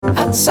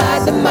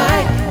outside the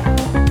mic.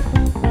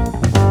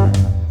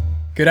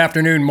 Good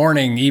afternoon,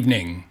 morning,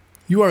 evening.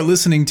 You are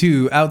listening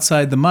to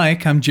Outside the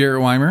Mic. I'm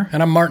Jarrett Weimer.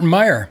 And I'm Martin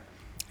Meyer.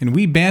 And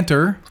we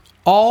banter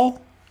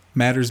all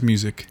matters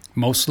music.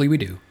 Mostly we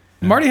do.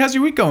 Marty, how's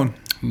your week going?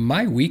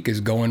 My week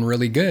is going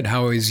really good.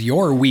 How is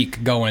your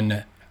week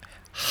going,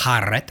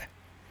 Jarrett?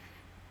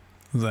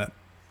 Is that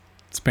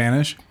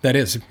Spanish? That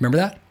is. Remember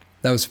that?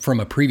 That was from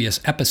a previous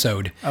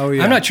episode. Oh,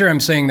 yeah. I'm not sure I'm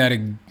saying that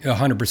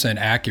 100%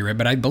 accurate,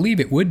 but I believe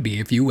it would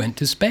be if you went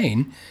to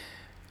Spain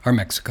or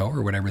Mexico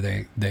or whatever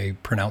they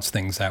pronounce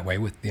things that way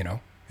with,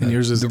 And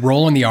yours is the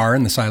roll in the R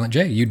and the silent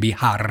J. You'd be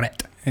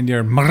Jarrett. And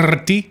you're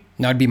Marti?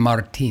 No, I'd be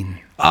Martin.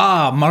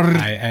 Ah, Martini.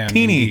 I am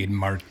indeed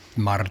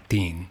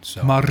Martin.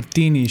 So.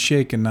 Martini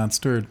shaken, not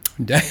stirred.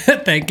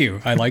 Thank you.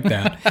 I like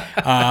that.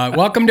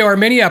 Welcome to our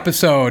mini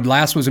episode.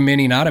 Last was a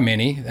mini, not a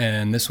mini,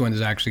 and this one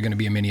is actually going to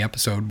be a mini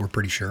episode. We're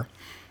pretty sure.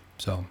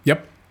 So.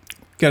 Yep.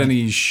 Got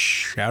any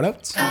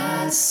shout-outs?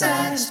 I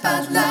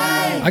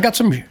got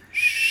some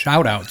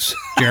shout-outs,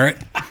 Jarrett.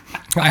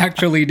 I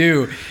actually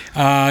do.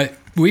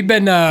 We've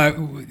been,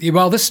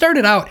 this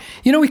started out,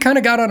 we kind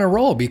of got on a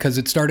roll because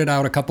it started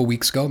out a couple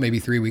weeks ago, maybe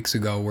 3 weeks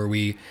ago, where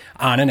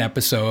on an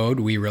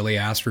episode, we really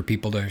asked for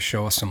people to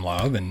show us some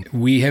love, and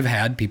we have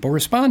had people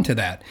respond to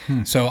that.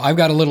 So I've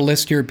got a little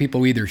list here of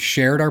people who either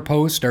shared our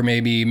post or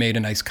maybe made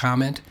a nice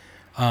comment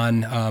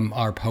on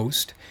our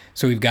post.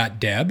 So we've got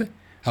Deb,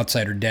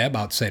 Outsider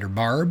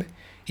Barb,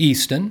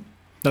 Easton.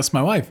 That's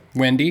my wife.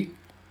 Wendy.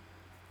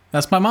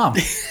 That's my mom.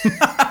 Just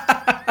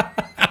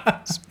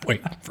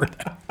waiting for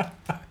that.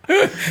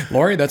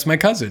 Lori, that's my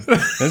cousin.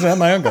 That's not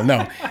my uncle.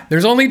 No.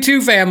 There's only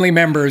 2 family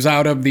members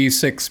out of these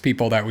 6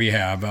 people that we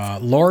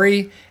have.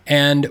 Lori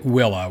and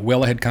Willa.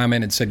 Willa had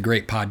commented, said,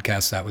 great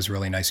podcast. That was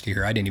really nice to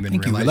hear. I didn't even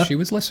realize she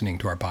was listening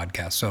to our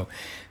podcast. So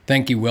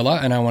thank you,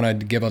 Willa. And I want to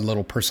give a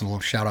little personal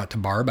shout out to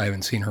Barb. I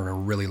haven't seen her in a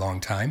really long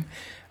time.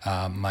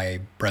 My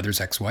brother's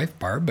ex-wife,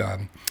 Barb,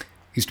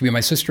 used to be my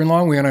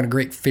sister-in-law. We went on a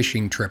great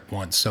fishing trip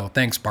once. So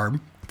thanks,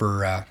 Barb,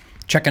 for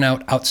checking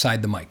out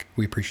Outside the Mic.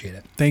 We appreciate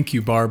it. Thank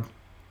you, Barb.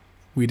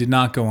 We did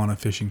not go on a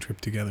fishing trip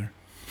together.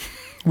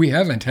 We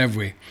haven't, have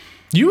we?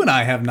 You and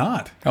I have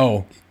not.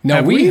 Oh, no,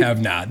 Have we we?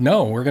 have not.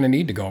 No, we're going to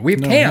need to go. We've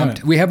No, camped.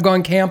 haven't. We have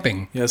gone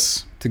camping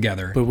Yes,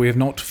 together. but we have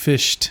not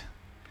fished.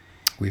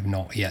 We've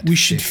not yet. We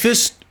should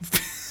fish.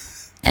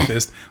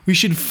 We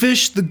should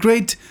fish the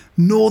great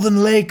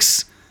northern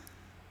lakes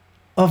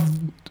of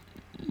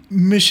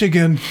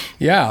Michigan.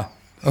 Yeah.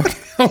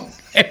 Okay.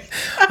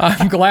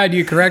 I'm glad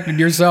you corrected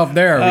yourself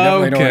there. We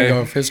definitely don't want to Okay.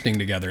 go fisting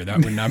together.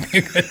 That would not be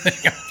a good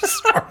thing. I'm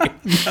sorry.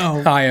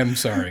 No, I am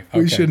sorry. Okay.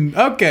 we shouldn't.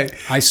 Okay.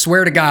 I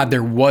swear to God,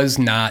 there was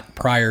not,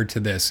 prior to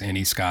this,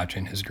 any scotch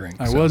in his drink.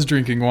 I So, was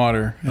drinking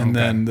water, and Okay.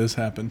 then this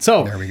happened.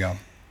 So There we go.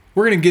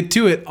 we're going to get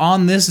to it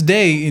on this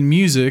day in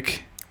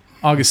music,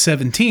 August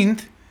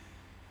 17th,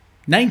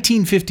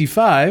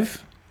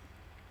 1955.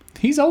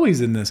 He's always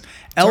in this.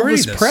 It's already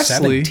Elvis the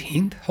Presley.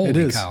 17th? Holy It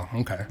is. cow.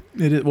 Okay.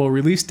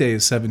 Release day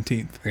is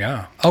 17th.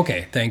 Yeah.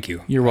 Okay. Thank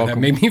you. You're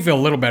welcome. That made me feel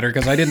a little better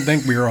because I didn't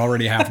think we were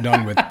already half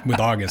done with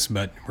August,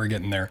 but we're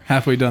getting there.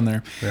 Halfway done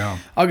there. Yeah.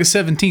 August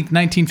 17th,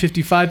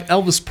 1955,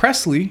 Elvis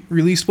Presley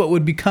released what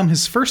would become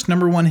his first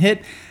number 1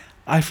 hit,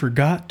 I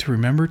Forgot to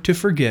Remember to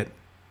Forget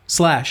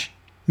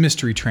 /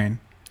 Mystery Train.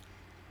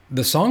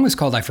 The song was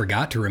called I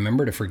Forgot to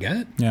Remember to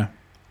Forget. Yeah,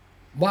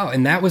 Wow.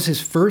 And that was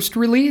his first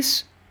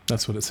release?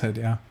 that's what it said,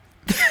 yeah.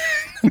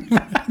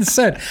 It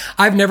said,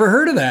 I've never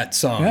heard of that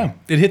song. Yeah,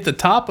 it hit the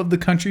top of the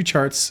country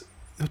charts.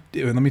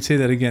 Let me say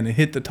that again. It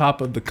hit the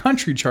top of the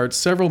country charts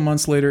several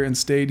months later and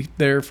stayed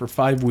there for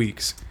 5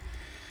 weeks.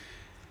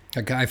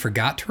 I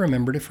forgot to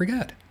remember to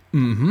forget.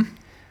 Mm-hmm.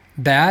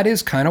 That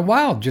is kind of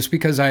wild, just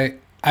because I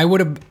would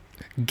have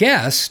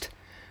guessed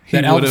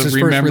that would have Elvis's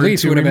first remembered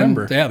release to would have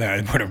remember. been. Yeah, I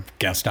would have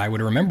guessed I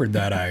would have remembered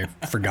that I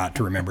forgot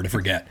to remember to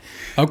forget.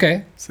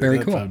 Okay, very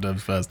That cool. 5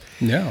 times fast.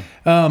 Yeah.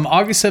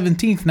 August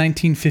 17th,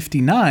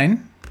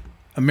 1959,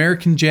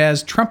 American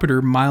jazz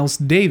trumpeter Miles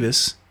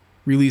Davis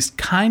released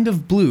Kind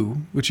of Blue,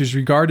 which is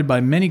regarded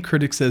by many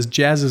critics as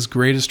jazz's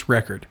greatest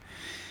record.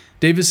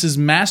 Davis's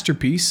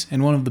masterpiece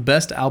and one of the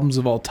best albums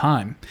of all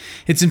time.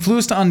 Its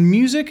influence on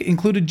music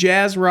included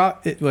jazz,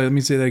 rock. Let me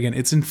say that again.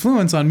 Its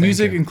influence on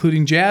music, you.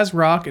 including jazz,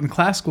 rock, and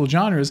classical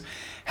genres,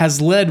 has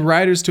led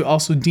writers to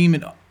also deem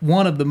it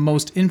one of the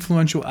most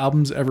influential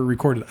albums ever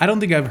recorded. I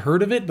don't think I've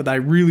heard of it, but I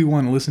really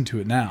want to listen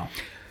to it now.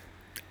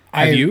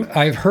 Have you?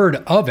 I've heard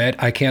of it.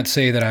 I can't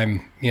say that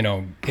I'm,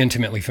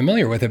 intimately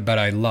familiar with it, but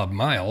I love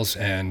Miles,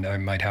 and I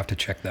might have to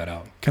check that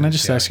out. Can I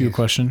just ask you a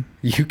question?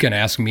 You can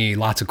ask me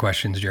lots of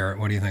questions, Jarrett.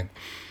 What do you think?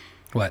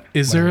 What?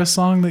 Is there a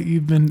song that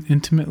you've been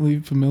intimately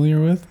familiar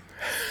with?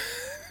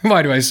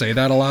 Why do I say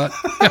that a lot?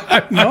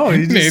 No,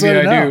 you just Maybe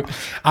said I it do.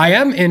 I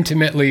am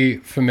intimately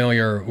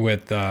familiar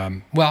with,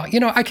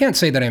 I can't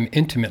say that I'm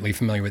intimately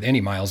familiar with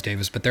any Miles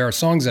Davis, but there are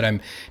songs that I'm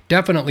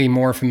definitely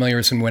more familiar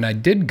with. And when I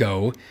did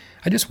go,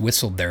 I just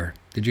whistled there.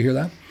 Did you hear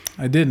that?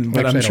 I didn't,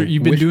 but Actually, I'm I sure don't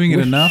you've been doing it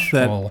enough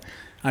that whistle.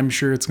 I'm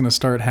sure it's going to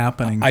start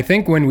happening. I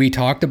think when we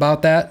talked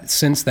about that,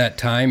 since that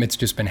time, it's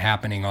just been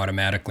happening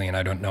automatically, and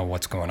I don't know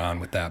what's going on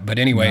with that. But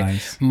anyway,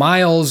 Nice.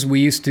 Miles, we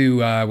used to,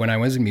 when I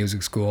was in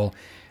music school,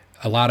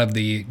 a lot of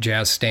the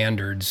jazz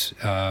standards,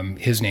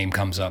 his name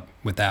comes up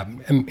with that.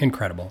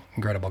 Incredible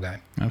guy.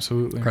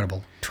 Absolutely.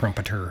 Incredible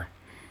trumpeter.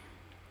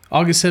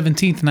 August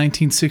 17th,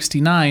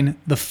 1969,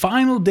 the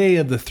final day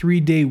of the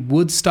 3-day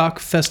Woodstock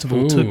Festival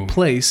Ooh. took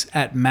place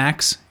at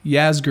Max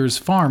Yasgur's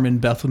farm in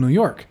Bethel, New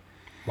York.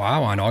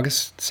 Wow, on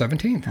August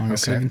 17th.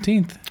 August Okay,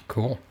 17th.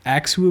 cool.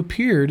 Acts who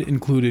appeared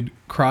included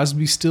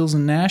Crosby, Stills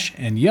and Nash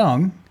and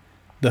Young,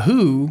 The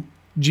Who,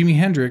 Jimi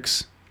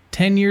Hendrix,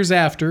 10 Years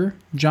After,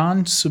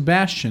 John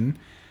Sebastian,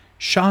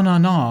 Sha Na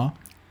Na,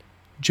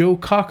 Joe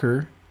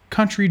Cocker,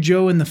 Country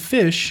Joe and the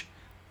Fish,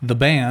 The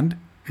Band,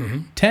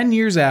 10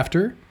 Years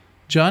After,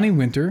 Johnny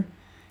Winter,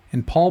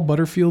 and Paul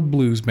Butterfield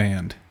Blues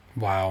Band.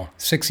 Wow.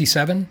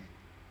 67?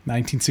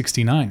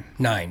 1969.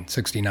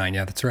 69.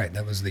 Yeah, that's right.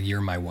 That was the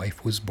year my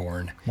wife was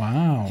born.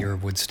 Wow. Year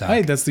of Woodstock.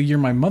 Hey, that's the year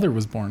my mother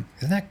was born.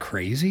 Isn't that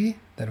crazy?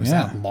 That it was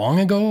Yeah. that long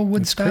ago,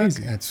 Woodstock?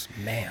 crazy. That's,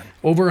 man.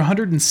 Over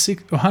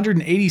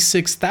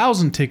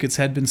 186,000 tickets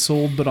had been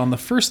sold, but on the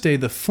first day,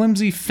 the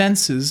flimsy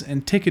fences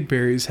and ticket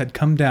barriers had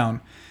come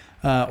down.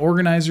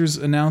 Organizers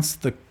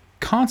announced the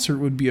concert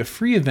would be a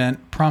free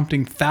event,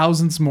 prompting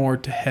thousands more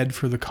to head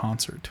for the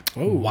concert.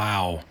 Oh,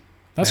 wow.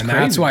 That's and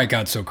crazy. that's why it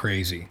got so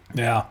crazy.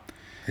 Yeah.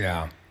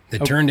 Yeah.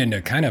 It turned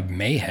into kind of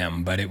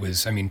mayhem, but it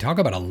was, I mean, talk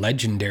about a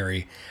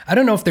legendary, I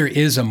don't know if there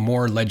is a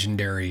more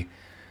legendary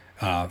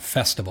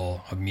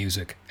festival of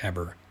music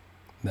ever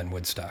than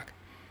Woodstock,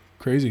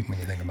 Crazy. when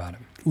you think about it.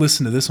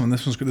 Listen to this one.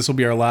 This will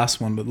be our last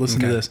one, but listen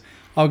to Okay. this.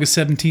 August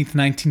 17th,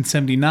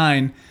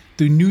 1979,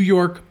 the New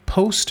York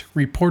Post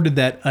reported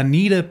that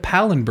Anita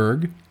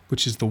Pallenberg,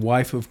 which is the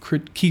wife of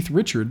Keith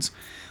Richards,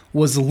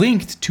 was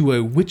linked to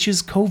a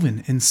witch's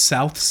coven in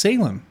South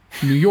Salem,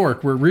 New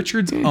York, where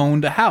Richards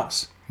owned a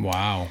house.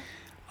 Wow.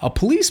 A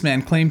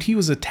policeman claimed he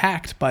was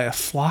attacked by a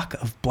flock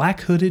of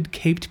black-hooded,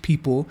 caped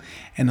people,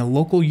 and a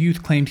local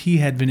youth claimed he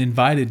had been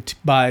invited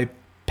by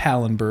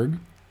Pallenberg,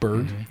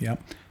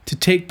 to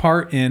take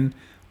part in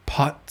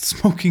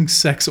pot-smoking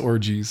sex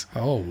orgies.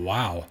 Oh,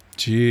 wow.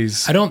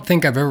 Jeez. I don't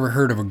think I've ever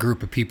heard of a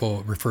group of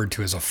people referred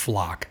to as a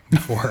flock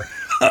before.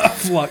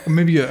 Flock,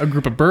 maybe a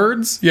group of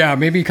birds? Yeah,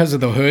 maybe because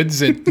of the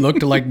hoods, it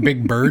looked like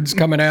big birds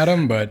coming at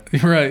them, but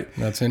Right.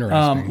 that's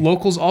interesting.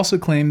 Locals also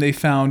claim they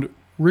found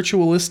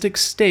ritualistic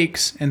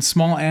stakes and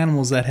small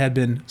animals that had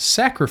been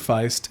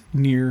sacrificed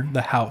near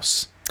the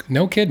house.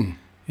 No kidding.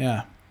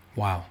 Yeah.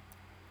 Wow.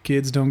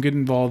 Kids, don't get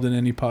involved in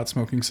any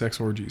pot-smoking sex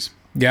orgies.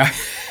 Yeah,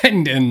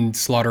 and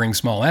slaughtering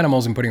small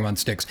animals and putting them on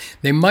sticks.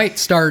 They might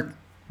start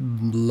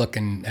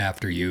looking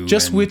after you.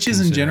 Just and witches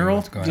in considering general,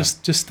 what's going on.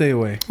 just stay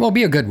away. Well,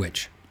 be a good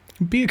witch.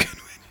 Be a good witch.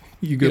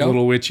 You good know?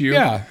 little witch, you.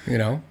 Yeah,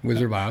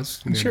 Wizard of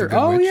Oz. You're Sure. the good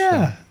Oh, witch,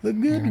 yeah. so, The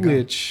good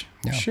witch.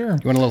 yeah. Sure. You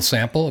want a little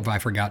sample of I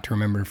Forgot to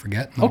Remember to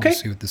Forget? And Okay. We'll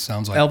see what this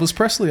sounds like. Elvis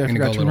Presley, I I'm gonna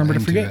forgot go to a little remember to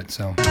into forget. It,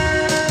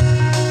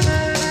 so.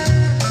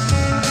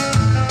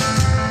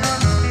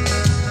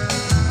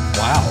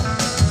 Wow.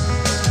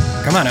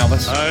 Come on,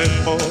 Elvis. I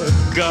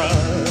forgot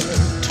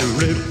to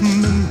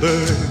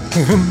remember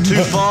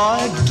to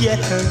forget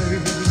her.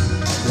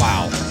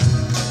 Wow.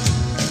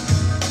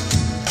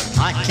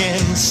 I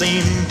can't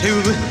seem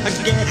to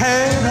get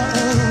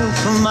her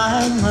off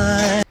my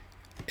mind.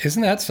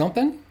 Isn't that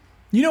something?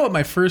 You know what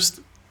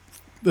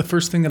the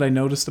first thing that I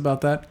noticed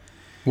about that?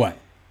 What?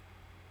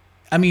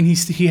 I mean,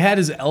 he had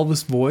his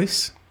Elvis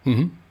voice,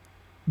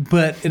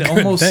 but it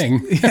almost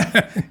thing.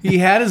 Yeah, he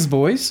had his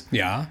voice,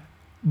 Yeah.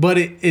 but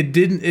it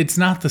didn't. It's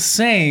not the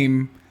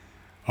same.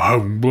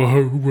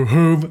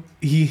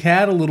 He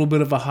had a little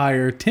bit of a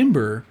higher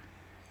timbre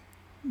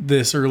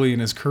this early in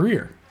his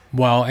career.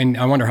 Well, and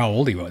I wonder how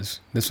old he was.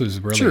 This was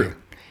really... True.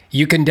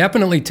 You can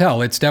definitely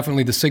tell. It's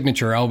definitely the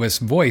signature Elvis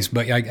voice,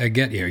 but I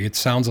get you. It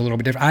sounds a little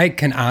bit different. I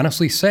can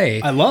honestly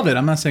say... I love it.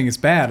 I'm not saying it's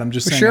bad. I'm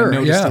just saying Sure, I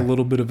noticed yeah. a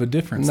little bit of a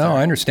difference. No, there.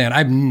 I understand.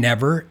 I've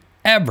never,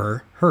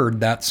 ever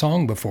heard that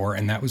song before,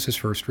 and that was his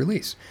first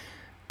release.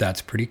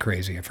 That's pretty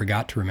crazy. I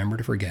forgot to remember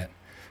to forget.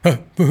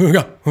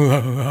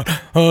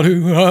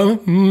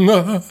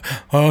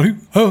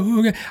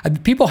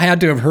 People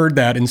had to have heard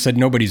that and said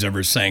nobody's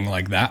ever sang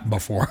like that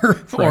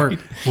before. Or Right?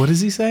 what is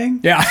he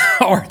saying? Yeah,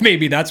 or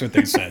maybe that's what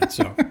they said.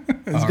 So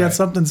He's got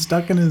something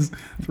stuck in his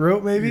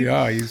throat, maybe.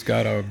 yeah, he's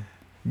got a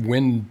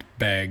wind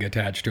bag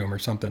attached to him or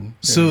something.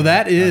 So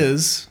that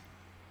is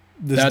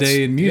this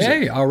day in music.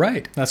 Hey, all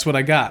right. That's what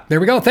I got. There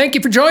we go. Thank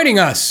you for joining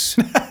us.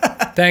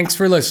 Thanks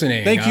for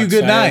listening. Thank you.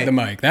 Good outside of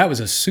night. The mic. That was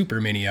a super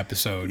mini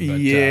episode. But,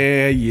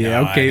 Yeah.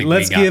 no, I Okay, think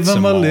let's we got give him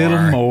some a little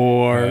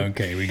more.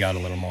 Okay, we got a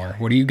little more.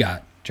 What do you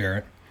got,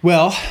 Jarrett?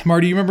 Well,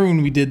 Marty, you remember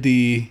when we did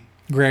the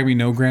Grammy,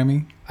 no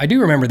Grammy? I do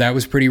remember that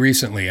was pretty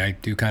recently. I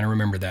do kind of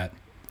remember that.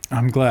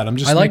 I'm glad. I'm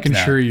just I like making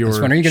that. sure you're. That's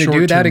fun. Are you going to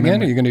do that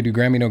again? Are you going to do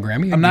Grammy, no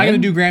Grammy? I'm not going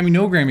again? to do Grammy,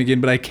 no Grammy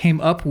again, but I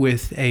came up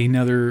with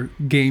another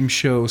game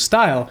show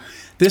style.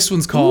 This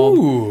one's called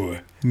Ooh.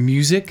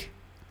 Music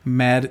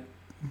Mad.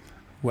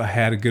 Well, I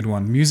had a good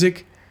one.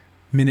 Music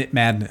Minute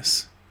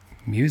Madness.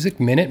 Music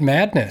Minute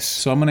Madness.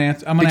 So I'm gonna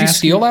answer. I'm gonna Did you ask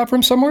steal that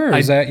from somewhere? Or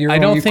is that your? I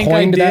don't you think I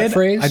coined did. that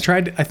phrase? I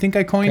tried. I think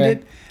I coined Okay.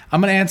 it.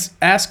 I'm gonna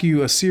ask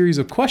you a series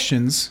of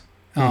questions,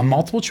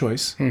 multiple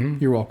choice.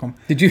 You're welcome.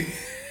 Did you?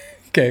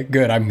 Okay,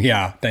 good.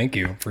 Thank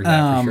you for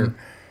that for sure.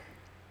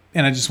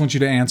 And I just want you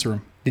to answer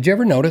them. Did you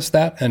ever notice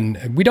that?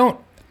 And we don't,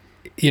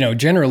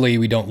 generally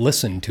we don't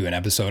listen to an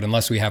episode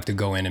unless we have to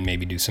go in and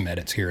maybe do some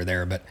edits here or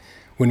there. But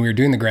when we were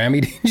doing the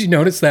Grammy, did you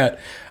notice that?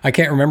 I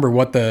can't remember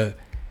what the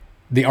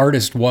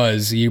artist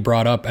was you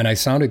brought up, and I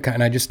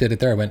just did it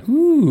there. I went,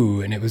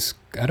 ooh, and it was,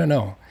 I don't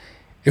know.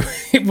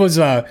 It was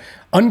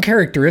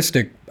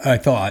uncharacteristic, I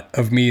thought,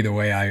 of me, the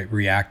way I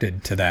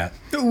reacted to that.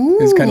 Ooh,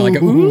 It's kind of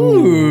like,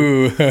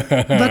 ooh.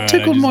 that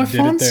tickled my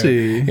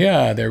fancy.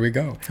 Yeah, there we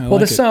go. Well, like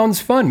this it. sounds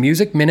fun.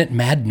 Music Minute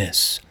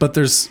Madness. But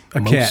there's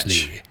a catch.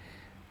 Mostly.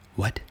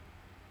 What?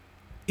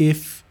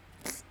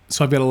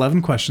 So I've got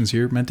 11 questions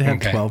here. Meant to have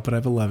Okay. 12, but I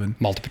have 11.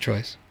 Multiple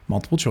choice.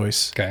 Multiple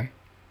choice. Okay.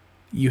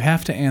 You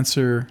have to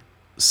answer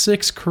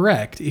 6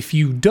 correct. If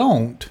you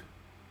don't,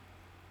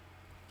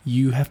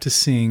 you have to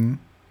sing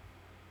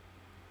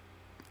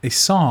a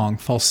song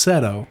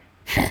falsetto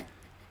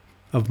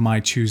of my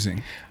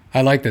choosing.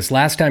 I like this.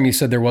 Last time you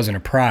said there wasn't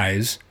a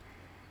prize,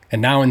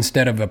 and now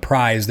instead of a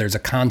prize, there's a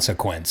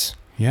consequence.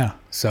 Yeah.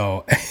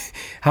 So,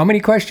 how many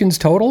questions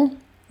total?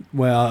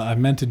 Well, I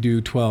meant to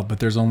do 12, but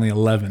there's only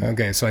 11.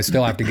 Okay, so I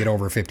still have to get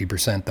over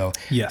 50% though.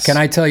 Yes. Can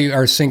I tell you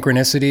our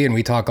synchronicity, and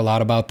we talk a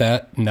lot about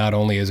that. Not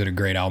only is it a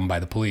great album by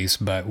The Police,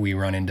 but we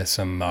run into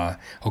some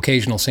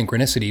occasional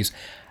synchronicities.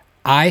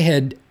 I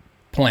had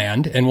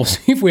planned, and we'll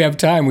see if we have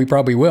time, we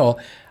probably will.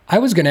 I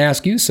was going to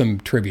ask you some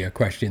trivia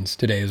questions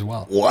today as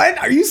well. What?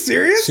 Are you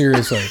serious?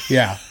 Seriously,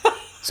 yeah.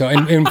 So,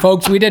 and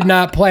folks, we did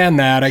not plan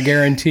that, I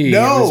guarantee.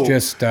 No. It was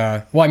just,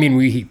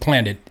 we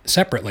planned it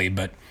separately,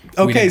 but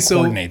we Okay, didn't so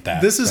coordinate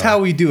that. this is how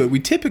we do it. We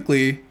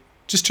typically,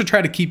 just to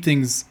try to keep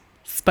things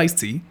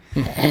spicy,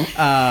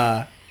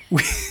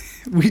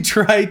 we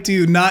try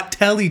to not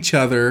tell each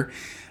other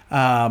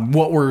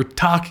what we're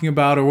talking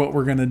about or what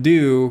we're going to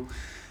do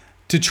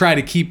to try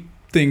to keep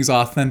things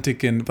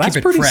authentic, and that's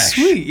it pretty fresh.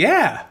 sweet.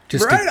 Yeah.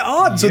 Just right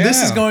on. So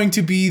this is yeah. going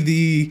to be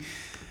the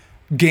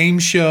game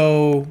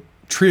show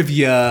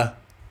trivia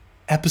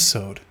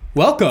episode.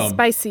 Welcome.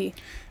 Spicy.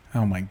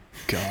 Oh my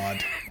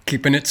God.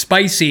 Keeping it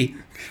spicy.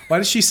 Why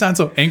does she sound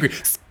so angry?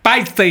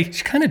 Spicy.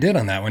 She kind of did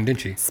on that one,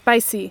 didn't she?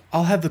 Spicy.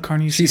 I'll have the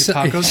carne She said,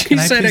 tacos. she Can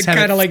I said please it have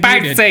kind of like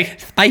you spicy? did.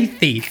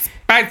 Spicy.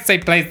 Spicy,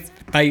 please.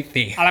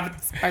 Spicy. I'll have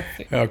it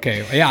spicy.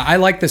 Okay. Yeah, I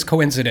like this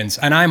coincidence,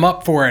 and I'm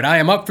up for it. I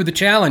am up for the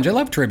challenge. I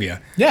love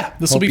trivia. Yeah,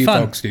 this will Hope be you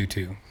fun. folks do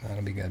too.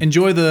 That'll be good.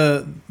 Enjoy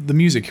the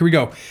music. Here we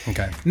go.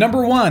 Okay.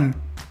 Number 1.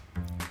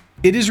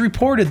 It is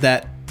reported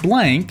that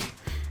blank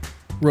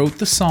wrote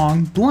the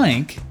song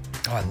blank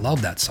Oh, I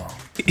love that song.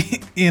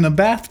 in a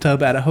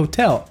bathtub at a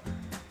hotel.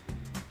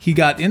 He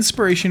got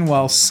inspiration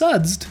while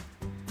sudsed,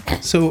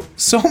 so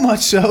much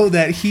so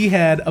that he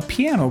had a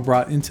piano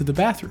brought into the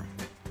bathroom.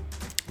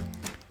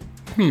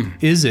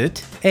 Is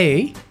it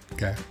A,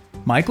 Okay.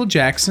 Michael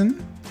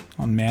Jackson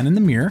on Man in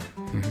the Mirror,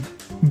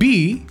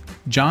 B,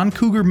 John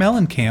Cougar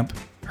Mellencamp,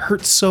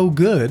 Hurt So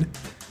Good,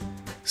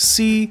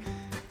 C,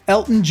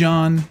 Elton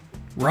John,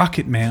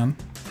 Rocket Man,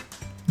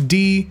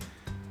 D,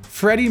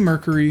 Freddie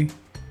Mercury,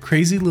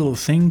 Crazy Little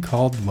Thing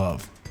Called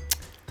Love.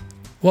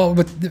 Well,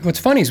 what's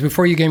funny is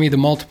before you gave me the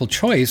multiple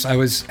choice, I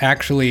was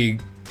actually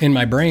in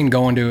my brain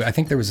going to, I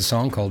think there was a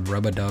song called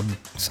Rub-a-Dub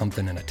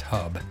Something in a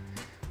Tub,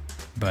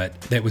 but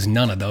that was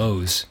none of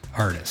those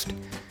artists.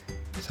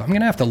 So I'm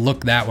going to have to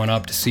look that one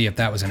up to see if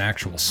that was an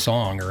actual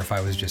song or if I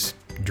was just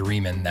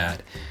dreaming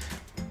that.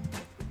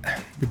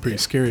 It'd be pretty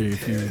scary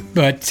if you...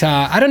 But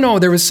I don't know,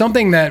 there was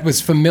something that was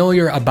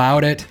familiar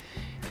about it,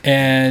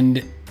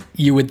 and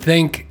you would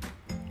think,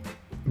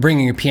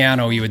 bringing a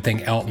piano, you would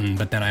think Elton,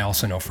 but then I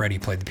also know Freddie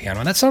played the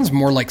piano. That sounds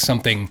more like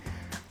something,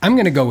 I'm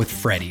going to go with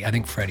Freddie. I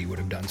think Freddie would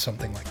have done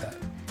something like that.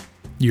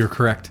 You're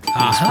correct. It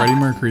was Freddie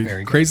Mercury.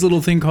 Very good. Crazy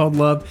Little Thing Called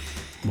Love.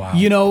 Wow.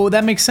 You know,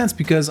 that makes sense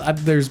because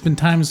there's been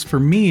times for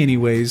me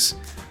anyways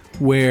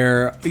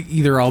where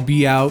either I'll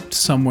be out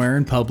somewhere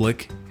in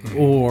public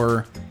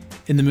or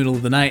in the middle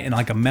of the night and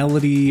like a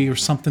melody or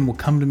something will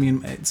come to me.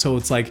 And so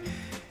it's like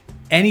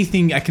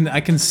anything, I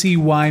can see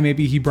why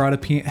maybe he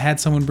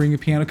had someone bring a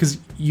piano, because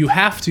you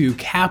have to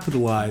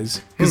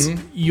capitalize, because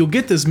you'll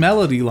get this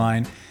melody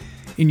line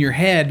in your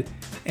head,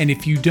 and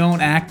if you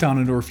don't act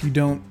on it or if you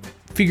don't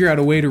figure out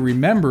a way to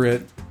remember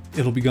it,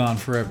 it'll be gone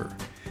forever.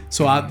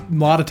 So a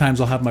lot of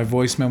times I'll have my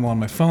voice memo on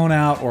my phone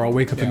out, or I'll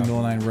wake up in the middle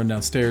of the night and run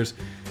downstairs.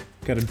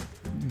 Got to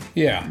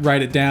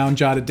write it down,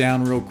 jot it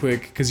down real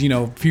quick, because, you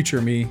know,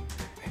 future me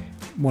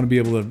want to be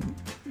able to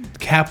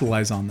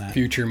capitalize on that.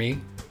 Future me.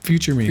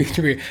 Future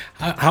me.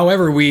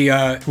 However,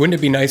 wouldn't it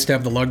be nice to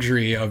have the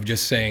luxury of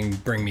just saying,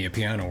 bring me a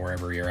piano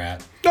wherever you're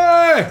at?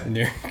 Hey, And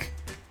you're-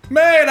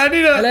 man, I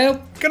need Hello?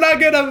 Can I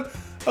get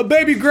a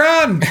baby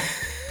grand?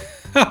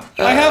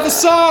 I have a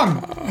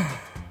song.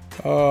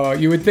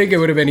 You would think it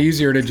would have been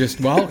easier to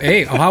just, well,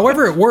 hey,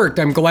 however it worked,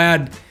 I'm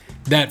glad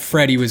that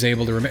Freddie was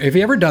able to remember. Have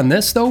you ever done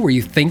this, though, where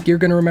you think you're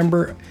going to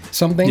remember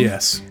something?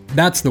 Yes.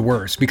 That's the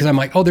worst, because I'm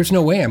like, oh, there's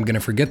no way I'm going to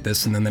forget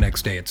this, and then the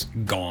next day it's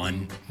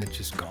gone. It's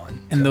just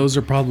gone. And those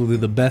are probably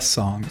the best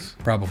songs.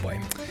 Probably.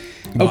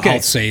 Well, Okay.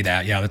 I'll say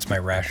that. Yeah, that's my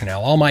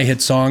rationale. All my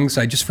hit songs,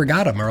 I just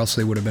forgot them, or else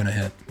they would have been a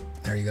hit.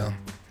 There you go.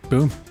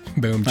 Boom.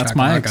 Boom. That's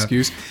my chakalaka.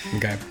 excuse.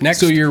 Okay. Next.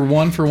 So you're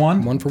 1 for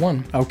 1? 1 for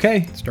 1.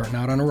 Okay. Starting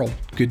out on a roll.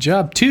 Good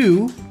job.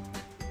 2,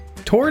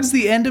 towards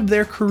the end of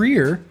their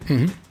career,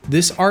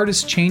 this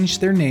artist changed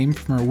their name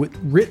from a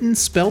written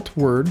spelt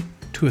word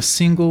to a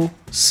single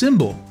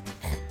symbol.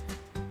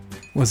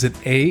 Was it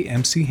A,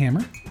 MC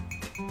Hammer,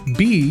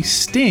 B,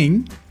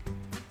 Sting,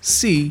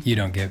 C, You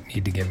don't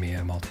need to give me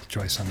a multiple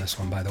choice on this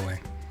one, by the way.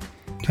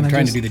 Can I'm I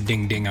trying just- to do the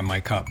ding ding on my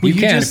cup. Will You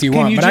you can just- if you can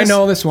want, you but I just-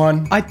 know this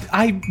one.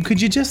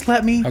 could you just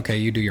let me? Okay,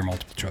 you do your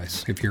multiple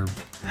choice. If you're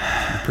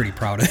pretty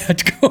proud of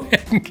that, go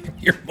ahead and give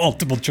your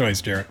multiple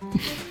choice, Jarrett.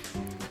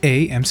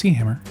 A, MC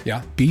Hammer,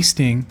 Yeah. B,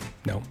 Sting,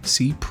 No.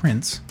 C,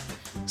 Prince,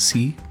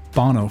 C,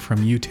 Bono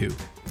from U2.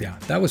 Yeah,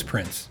 that was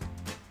Prince.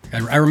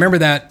 I remember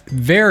that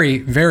very,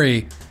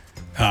 very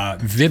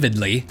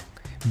vividly,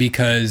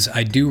 because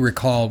I do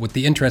recall what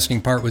the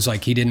interesting part was.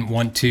 Like, he didn't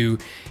want to.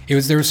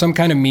 There was some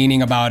kind of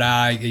meaning about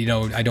I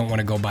don't want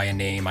to go by a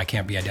name. I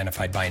can't be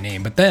identified by a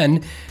name. But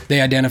then they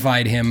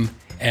identified him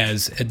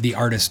as the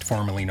artist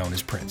formerly known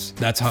as Prince.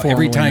 That's how every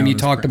Formerly time he known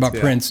as talked Prince, about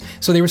yeah. Prince.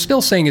 So they were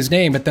still saying his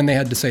name, but then they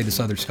had to say this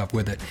other stuff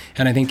with it.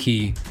 And I think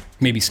he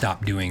maybe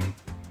stopped doing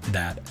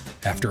that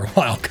after a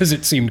while, because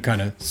it seemed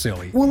kind of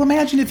silly. Well,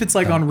 imagine if it's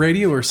like on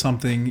radio or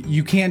something.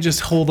 You can't just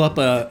hold up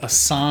a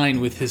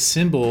sign with his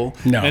symbol.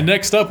 No. And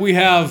next up we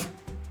have.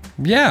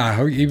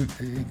 Yeah,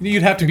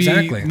 You'd have to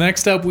Exactly. be.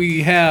 Next up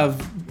we have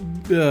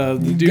the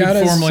you dude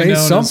gotta formerly say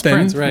known something. as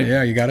Prince, right?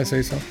 Yeah, you gotta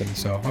say something.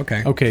 So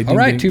okay. Okay. All ding,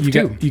 right. ding. 2 for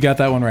 2. You got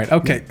that one right.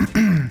 Okay.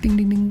 Ding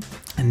ding ding.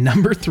 And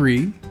number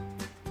 3,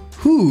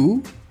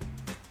 who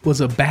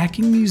was a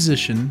backing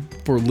musician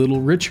for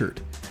Little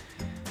Richard?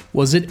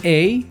 Was it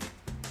A,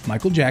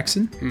 Michael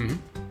Jackson,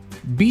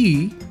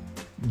 B,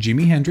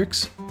 Jimi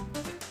Hendrix,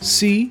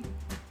 C,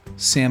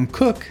 Sam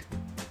Cooke,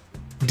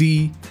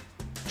 D,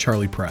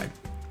 Charlie Pride?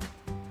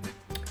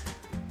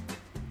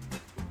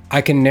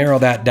 I can narrow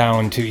that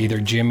down to either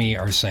Jimmy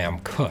or Sam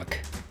Cooke,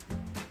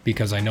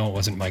 because I know it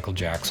wasn't Michael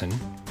Jackson,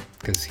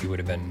 because he would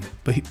have been.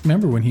 But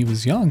remember when he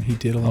was young, he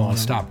did a lot Oh, of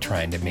stop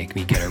trying to make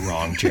me get it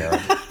wrong,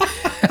 Jared.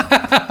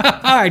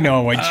 I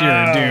know what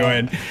you're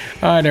doing.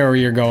 I know where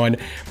you're going.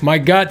 My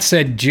gut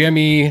said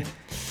Jimmy,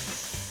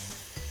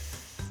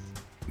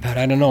 but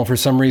I don't know. For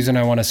some reason,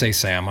 I want to say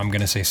Sam. I'm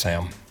going to say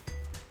Sam.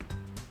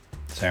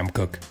 Sam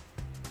Cooke.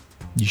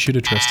 You should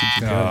have trusted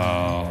your gut.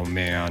 Oh,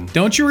 man.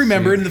 Don't you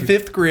remember in the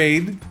 5th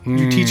grade,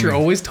 your teacher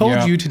always told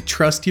yeah. you to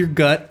trust your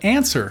gut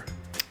answer?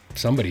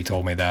 Somebody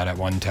told me that at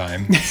one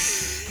time.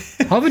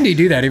 How often do you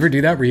do that? Ever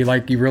do that where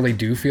you really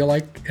do feel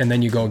like, and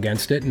then you go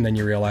against it, and then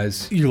you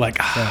realize, You're like,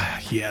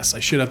 yes, I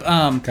should have.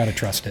 gotta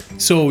trust it.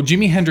 So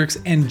Jimi Hendrix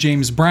and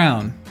James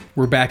Brown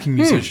were backing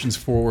musicians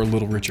for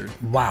Little Richard.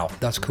 Wow,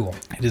 that's cool.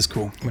 It is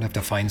cool. I'm gonna have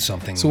to find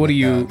something. So what do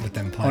you? with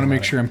them I want to playing make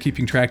on sure I'm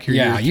keeping track here.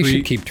 Yeah, You're you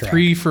should keep track.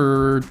 3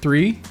 for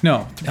 3? No,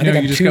 I think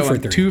I'm you just 2 got for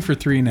one. 3. 2 for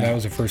 3 now. That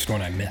was the first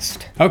one I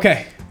missed.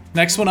 Okay,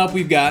 next one up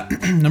we've got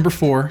number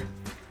 4.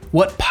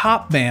 What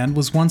pop band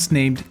was once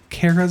named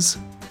Kara's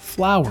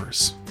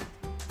Flowers?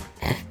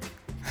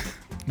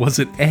 Was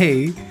it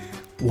A,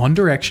 One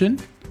Direction,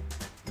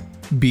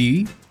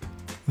 B,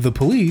 The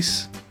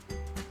Police,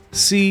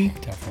 C,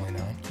 Definitely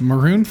not.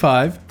 Maroon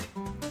 5,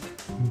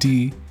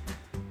 D,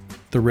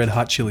 The Red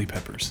Hot Chili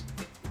Peppers?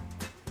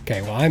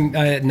 Okay, well,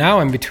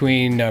 I'm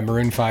between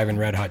Maroon 5 and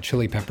Red Hot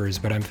Chili Peppers,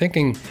 but I'm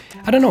thinking,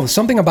 I don't know,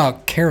 something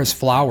about Kara's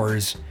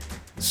Flowers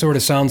sort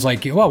of sounds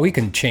like, well, we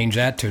can change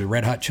that to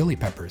Red Hot Chili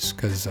Peppers,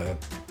 because,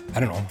 I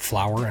don't know,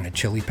 flower and a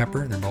chili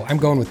pepper. I'm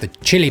going with the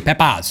Chili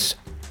Peppers.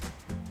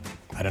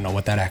 I don't know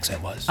what that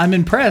accent was. I'm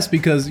impressed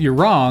because you're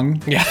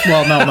wrong. Yeah.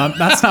 Well, no,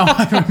 that's not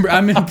what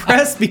I'm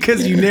impressed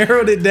because you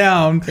narrowed it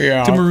down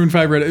Yeah. to Maroon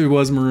 5. It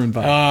was Maroon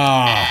 5.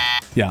 Ah,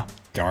 Yeah.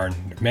 darn.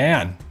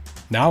 Man,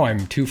 now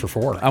I'm 2 for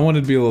 4. I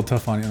wanted to be a little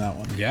tough on you on that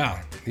one.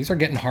 Yeah, these are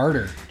getting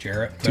harder,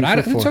 Jarrett. But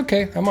 2 for it's 4.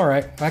 okay. I'm all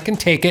right. I can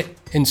take it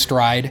in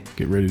stride.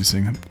 Get ready to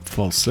sing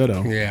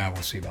falsetto. Yeah,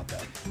 we'll see about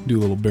that. Do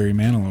a little Barry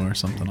Manilow or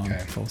something on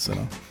Okay.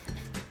 falsetto.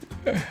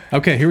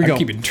 Okay, here we go. I'm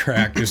keeping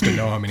track just to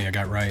know how many I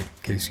got right, in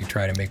case you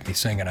try to make me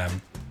sing and I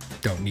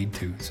don't need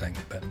to sing.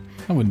 But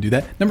I wouldn't do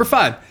that. Number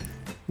 5.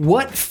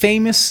 What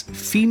famous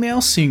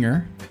female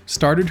singer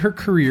started her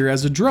career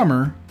as a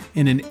drummer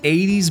in an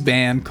 80s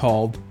band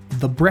called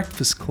The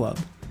Breakfast Club?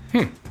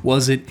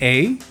 Was it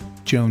A,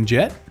 Joan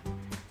Jett,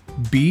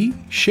 B,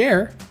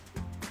 Cher,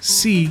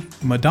 C,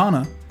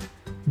 Madonna,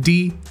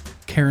 D,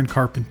 Karen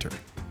Carpenter?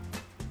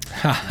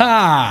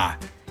 haha.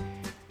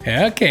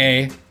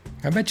 Okay,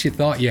 I bet you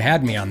thought you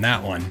had me on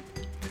that one,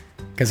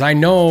 because I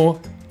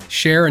know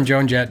Cher and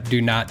Joan Jett do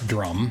not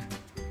drum.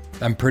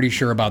 I'm pretty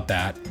sure about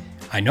that.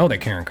 I know that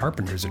Karen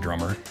Carpenter's a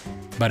drummer,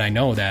 but I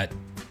know that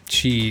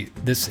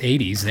this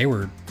 80s, they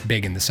were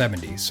big in the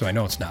 70s, so I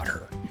know it's not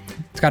her.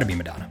 It's got to be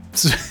Madonna.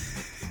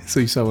 So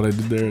you saw what I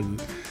did there.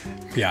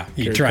 Yeah,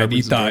 he Karen tried.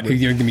 He Carpenter's thought, daughter.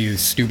 you're gonna be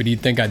stupid.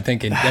 You'd think I'd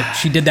think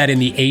she did that in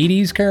the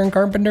 80s, Karen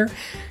Carpenter.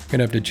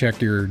 Gonna have to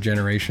check your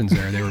generations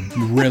there. They were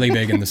really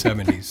big in the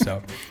 70s.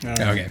 So,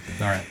 okay,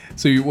 all right.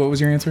 So what was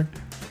your answer?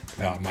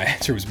 My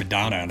answer was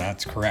Madonna, and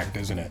that's correct,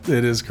 isn't it?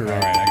 It is All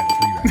correct. right, I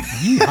got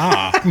 3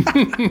 right.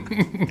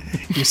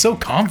 Yeehaw! You're so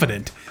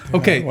confident. I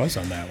Okay, was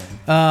on that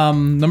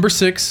one. number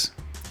 6.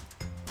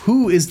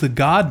 Who is the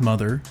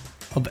godmother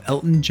of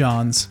Elton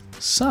John's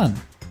son?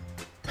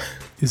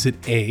 Is it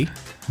A,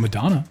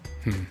 Madonna,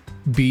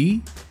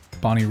 B,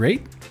 Bonnie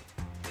Raitt,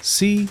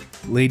 C,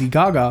 Lady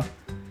Gaga,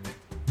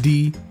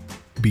 D,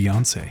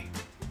 Beyonce?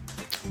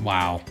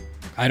 Wow,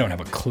 I don't have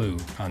a clue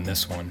on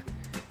this one.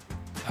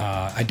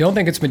 I don't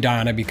think it's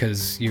Madonna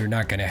because you're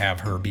not going to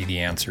have her be the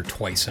answer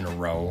twice in a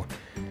row.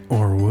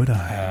 Or would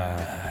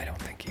I? I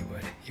don't think you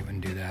would. You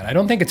wouldn't do that. I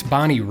don't think it's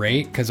Bonnie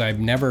Raitt because I've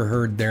never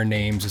heard their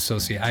names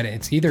associated.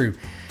 It's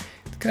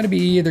got to be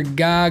either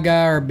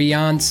Gaga or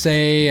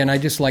Beyonce, and I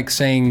just like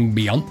saying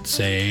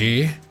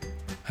Beyonce.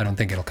 I don't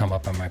think it'll come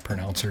up on my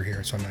pronouncer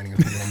here, so I'm not even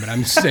going to do it. But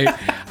I'm saying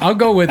I'll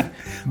go with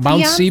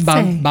bouncy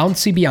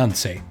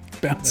Beyonce.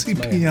 Bouncy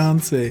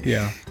Beyonce.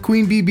 Yeah.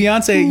 Queen Bee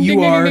Beyonce,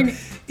 you are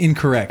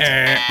incorrect.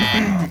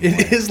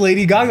 It is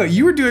Lady Gaga.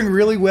 You were doing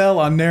really well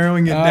on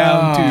narrowing it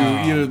down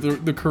to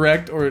the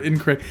correct or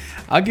incorrect.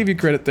 I'll give you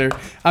credit there.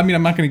 I mean,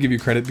 I'm not going to give you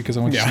credit because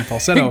I want you to sing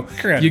falsetto.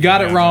 Credit You got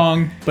for it that.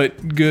 wrong,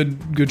 but good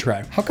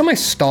try. How come I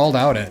stalled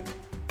out at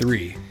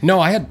 3?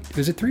 No,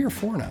 is it 3 or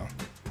 4 now?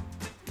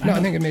 No, I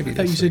think it may be. I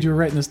thought you said you were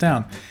writing this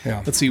down.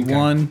 Yeah. Let's see. Okay.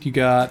 1, you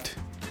got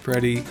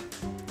Freddie.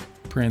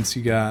 Prince,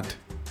 you got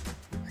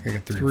I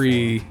got 3.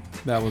 3.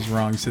 That was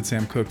wrong. You said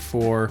Sam Cooke.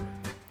 4.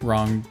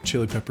 Wrong.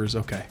 Chili Peppers.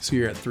 Okay. So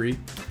you're at 3.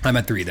 I'm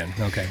at 3 then.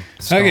 Okay.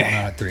 Stalled Okay.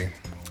 out at 3.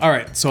 All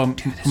right. So I'm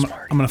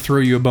going to throw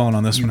you a bone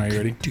on this one. Are you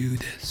ready? Do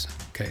this.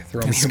 Okay.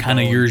 Throw me. This is a kind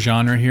of bone. your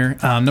genre here.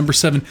 Number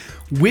 7.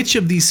 Which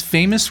of these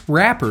famous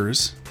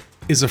rappers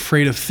is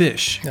afraid of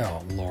fish?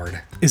 Oh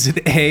Lord. Is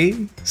it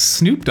A,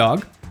 Snoop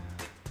Dogg,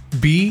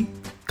 B,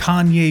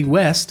 Kanye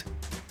West,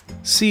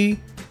 C,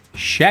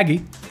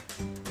 Shaggy,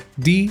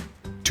 D,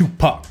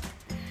 Tupac?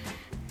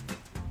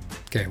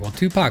 Okay. Well,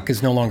 Tupac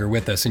is no longer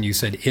with us, and you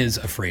said is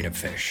afraid of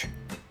fish.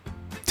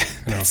 I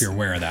don't know if you're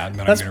aware of that,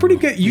 but That's I'm gonna pretty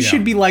roll- good. You yeah.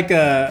 should be like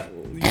a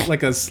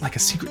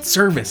Secret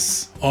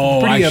Service.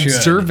 Oh, pretty I should.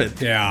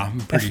 observant. Yeah. I'm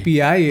pretty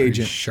FBI pretty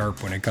agent.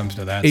 sharp when it comes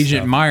to that.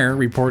 Agent stuff. Meyer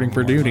reporting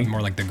for duty.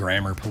 More like the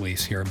grammar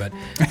police here, but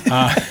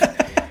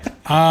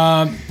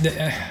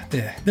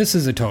this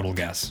is a total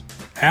guess.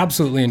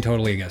 Absolutely and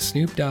totally a guess.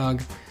 Snoop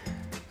Dogg,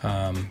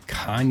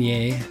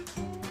 Kanye.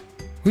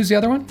 Who's the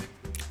other one?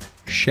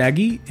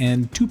 Shaggy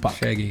and Tupac.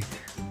 Shaggy.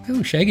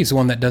 Oh, Shaggy's the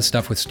one that does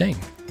stuff with Sting.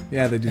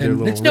 Yeah, they do their And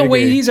little. there's no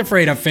way reggae. he's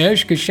afraid of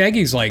fish because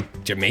Shaggy's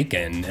like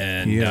Jamaican,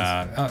 and He is.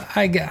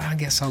 I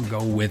guess I'll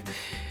go with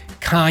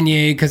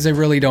Kanye because I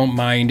really don't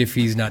mind if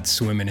he's not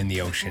swimming in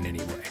the ocean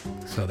anyway.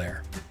 So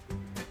there.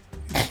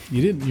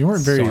 You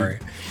weren't very. Sorry.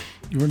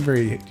 You weren't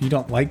very. You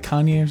don't like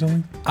Kanye or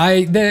something?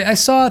 I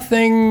saw a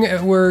thing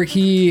where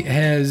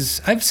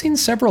I've seen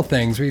several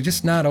things where he's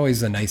just not always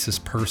the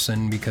nicest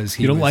person because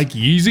he You don't was- like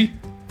Yeezy?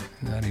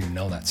 I don't even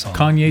know that song.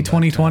 Kanye but,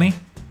 2020?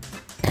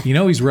 You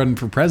know he's running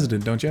for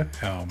president, don't you?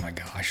 oh my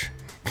gosh.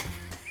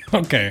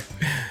 Okay.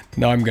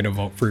 No, I'm gonna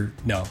vote for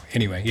no.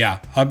 Anyway, yeah,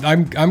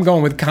 I'm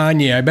going with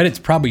Kanye. I bet it's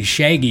probably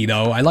Shaggy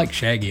though. I like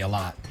Shaggy a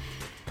lot.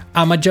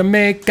 I'm a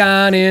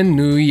Jamaican in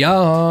New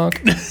York.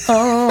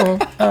 Oh,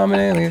 I'm an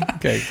alien.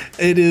 Okay.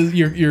 It is.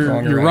 You're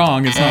Wrong or you're right?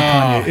 wrong. It's not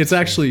Kanye. It's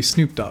actually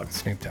Snoop Dogg.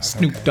 Snoop Dogg,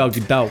 Snoop okay. Doggy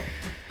Dogg.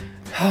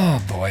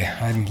 Oh boy,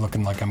 I'm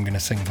looking like I'm gonna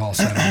sing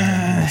falsetto.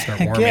 I'm gonna start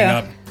warming yeah.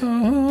 up.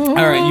 All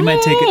right, you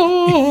might take it.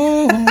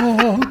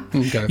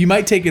 Okay. You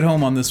might take it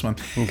home on this one.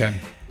 Okay.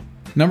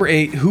 Number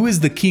 8. Who is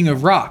the king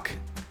of rock?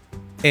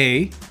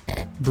 A,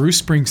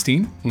 Bruce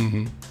Springsteen.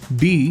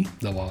 B,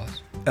 The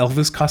laws.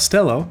 Elvis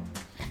Costello.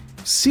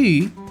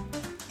 C,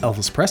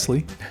 Elvis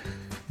Presley.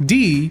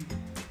 D,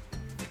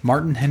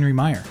 Martin Henry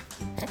Meyer.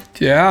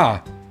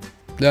 Yeah,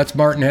 that's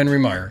Martin Henry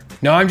Meyer.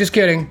 No, I'm just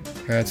kidding.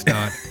 That's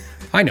not.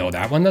 I know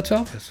that one. That's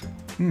Elvis.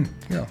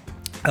 Yeah.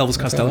 Elvis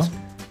Costello. Elvis.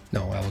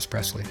 No, Elvis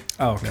Presley.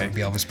 Oh, That okay. would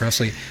be Elvis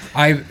Presley.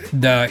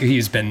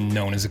 He's been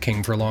known as a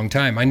king for a long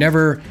time. I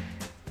never.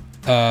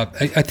 I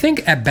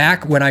think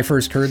back when I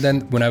first heard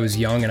them when I was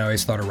young, and I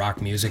always thought of rock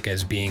music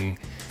as being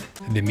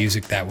the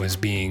music that was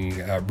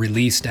being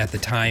released at the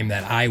time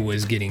that I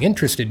was getting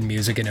interested in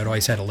music, and it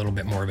always had a little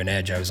bit more of an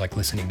edge. I was like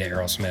listening to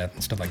Aerosmith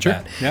and stuff like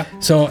that. yeah.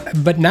 So,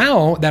 but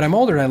now that I'm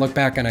older and I look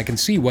back and I can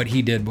see what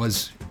he did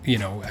was,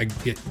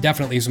 it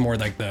definitely is more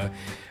like the,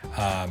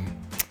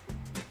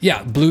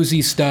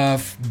 bluesy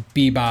stuff,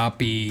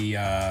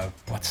 bebop-y,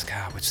 what's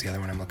the other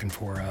one I'm looking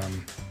for?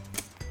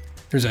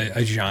 There's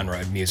a genre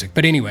of music.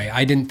 But anyway,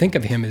 I didn't think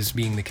of him as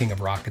being the king of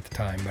rock at the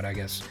time, but I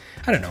guess,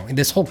 I don't know.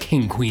 This whole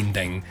king-queen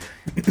thing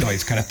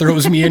always kind of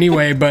throws me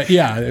anyway, but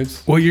yeah,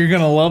 Well, you're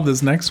going to love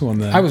this next one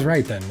then. I was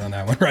right then on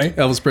that one, right?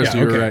 Elvis Presley,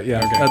 Yeah, you were okay, right. Yeah,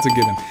 okay. that's a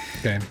given.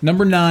 Okay.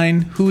 Number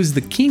 9. Who is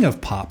the king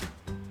of pop?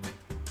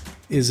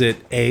 Is it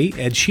A,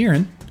 Ed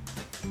Sheeran?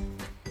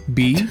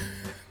 B,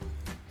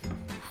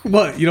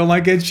 What? You don't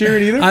like Ed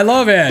Sheeran either? I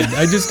love Ed.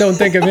 I just don't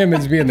think of him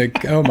as being the.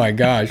 Oh my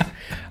gosh.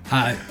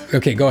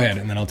 Okay, go ahead,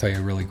 and then I'll tell you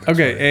a really quick.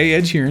 Okay, story. A,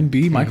 Ed Sheeran.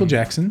 B, Michael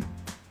Jackson.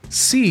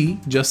 C,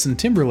 Justin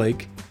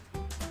Timberlake.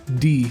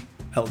 D,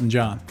 Elton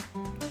John.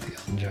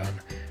 Elton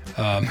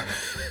John.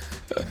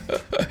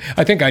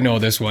 I think I know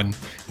this one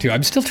too.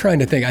 I'm still trying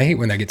to think. I hate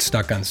when I get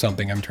stuck on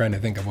something. I'm trying to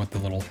think of what the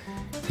little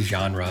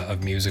genre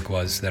of music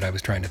was that I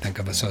was trying to think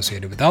of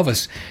associated with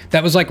Elvis.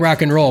 That was like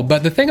rock and roll.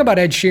 But the thing about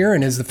Ed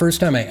Sheeran is the first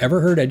time I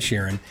ever heard Ed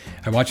Sheeran,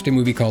 I watched a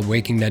movie called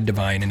Waking Ned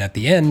Divine, and at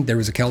the end there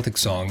was a Celtic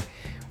song,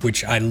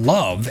 which I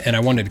love, and I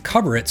wanted to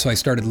cover it, so I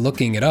started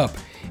looking it up.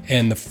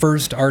 And the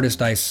first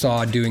artist I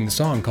saw doing the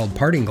song called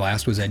Parting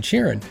Glass was Ed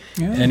Sheeran.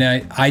 Yeah. And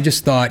I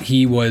just thought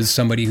he was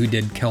somebody who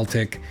did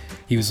Celtic.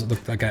 He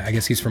looked like, I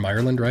guess he's from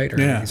Ireland, right?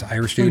 Or yeah. He's an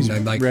Irish dude. He's and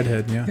I'm like,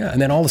 redhead, yeah. Yeah.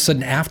 And then all of a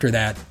sudden after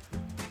that,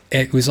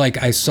 it was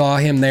like I saw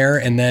him there,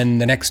 and then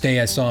the next day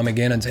I saw him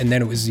again, and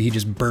then he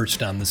just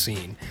burst on the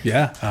scene.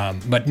 Yeah.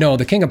 But no,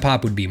 the king of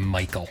pop would be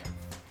Michael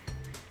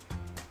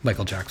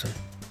Jackson.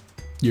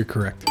 You're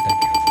correct.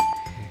 Thank you.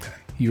 Okay.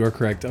 You are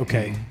correct.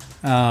 Okay.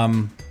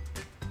 Well,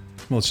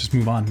 let's just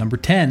move on. Number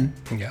 10.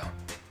 Yeah.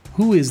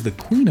 Who is the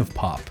queen of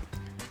pop?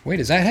 Wait,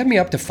 does that have me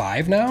up to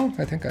 5 now?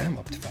 I think I am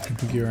up to 5. I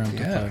think you're up to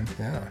Yeah. 5.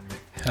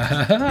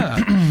 Yeah.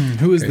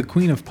 Who is the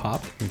queen of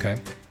pop? Okay.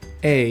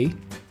 A,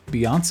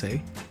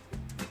 Beyonce.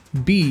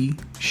 B,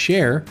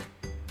 Cher.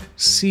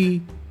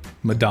 C,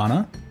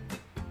 Madonna.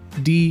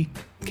 D,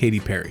 Katy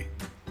Perry.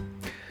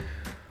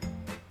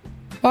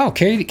 Wow,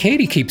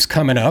 Katie keeps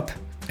coming up.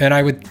 And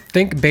I would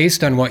think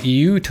based on what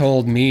you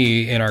told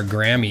me in our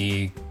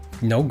Grammy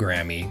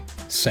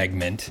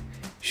segment,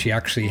 she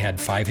actually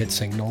had 5 hit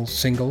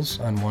singles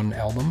on one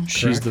album.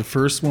 She's correct? the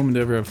first woman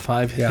to ever have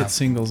 5 hit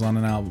singles on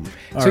an album.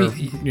 So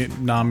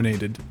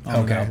Nominated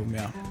on an album,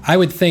 yeah. I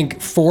would think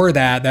for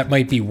that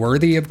might be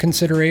worthy of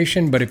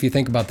consideration, but if you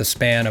think about the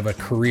span of a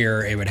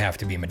career, it would have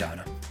to be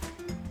Madonna.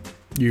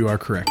 You are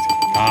correct.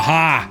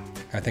 Aha!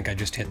 I think I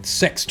just hit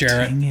 6,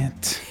 Jarrett. Dang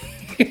it.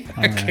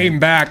 I came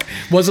back.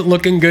 Wasn't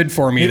looking good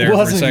for me there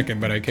for a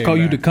second, but I came Call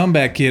back. you the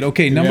comeback kid.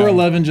 Okay, number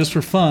 11, just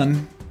for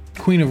fun.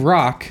 Queen of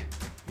Rock.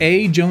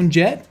 A, Joan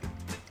Jett.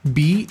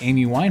 B,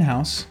 Amy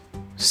Winehouse.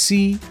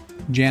 C,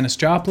 Janis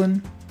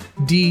Joplin.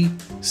 D,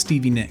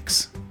 Stevie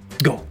Nicks.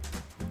 Go.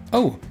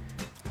 Oh,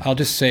 I'll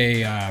just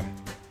say,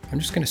 I'm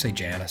just going to say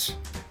Janis.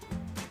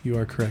 You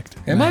are correct.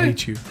 Am I?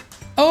 hate you.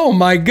 Oh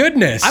my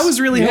goodness. I was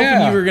really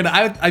hoping you were going to,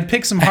 I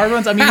picked some hard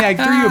ones. I mean, I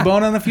threw you a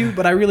bone on a few,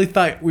 but I really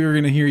thought we were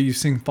going to hear you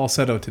sing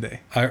falsetto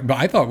today. But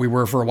I thought we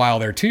were for a while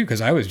there too, because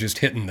I was just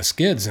hitting the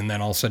skids, and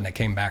then all of a sudden it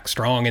came back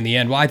strong in the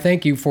end. Well, I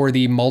thank you for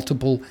the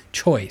multiple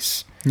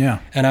choice. Yeah.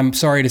 And I'm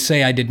sorry to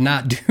say I did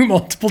not do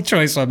multiple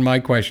choice on my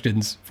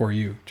questions for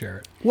you,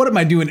 Jarrett. What am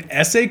I doing?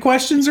 Essay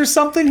questions or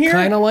something here?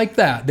 Kind of like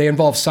that. They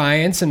involve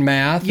science and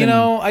math. You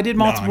know, I did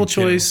multiple I'm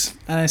kidding. choice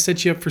and I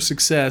set you up for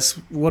success.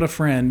 What a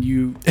friend.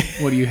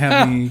 What do you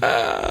have me?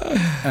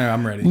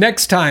 I'm ready.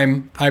 Next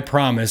time, I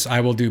promise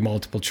I will do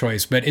multiple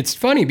choice. But it's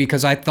funny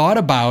because I thought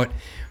about,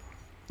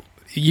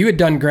 you had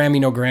done Grammy,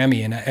 No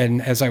Grammy.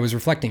 And as I was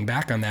reflecting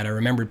back on that, I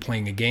remembered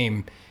playing a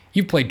game.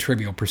 You played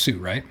Trivial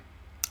Pursuit, right?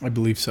 I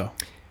believe so.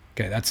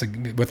 Okay, that's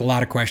with a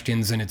lot of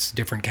questions, and it's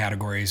different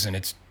categories, and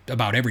it's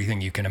about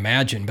everything you can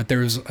imagine. But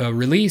there's a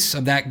release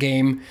of that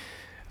game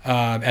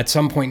at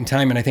some point in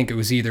time, and I think it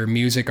was either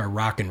music or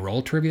rock and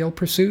roll Trivial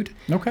Pursuit.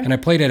 Okay. And I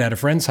played it at a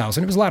friend's house,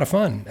 and it was a lot of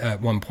fun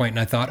at one point. And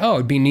I thought, oh,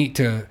 it'd be neat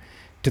to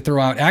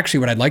throw out.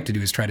 Actually, what I'd like to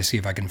do is try to see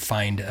if I can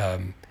find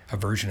a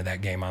version of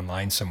that game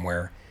online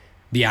somewhere,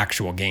 the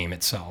actual game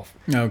itself.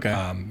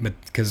 Okay. But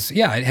because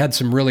it had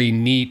some really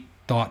neat,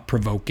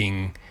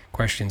 thought-provoking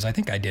questions. I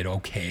think I did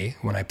okay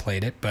when I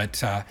played it, but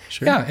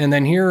Sure. yeah. And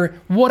then here,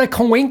 what a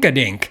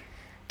coinkadink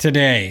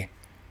today.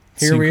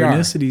 Here we are.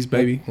 Synchronicities,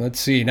 baby. Let's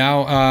see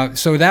now.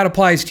 So that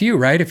applies to you,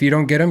 right? If you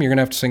don't get them, you're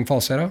gonna have to sing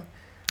falsetto.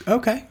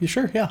 Okay. You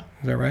sure? Yeah.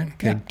 Is that right?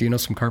 Okay. Yeah. Do you know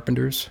some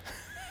Carpenters?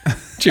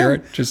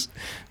 Jarrett, just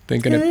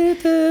thinking of.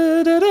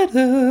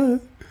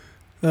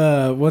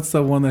 What's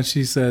the one that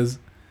she says?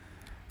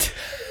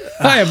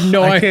 I have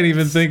no idea. I can't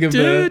even think of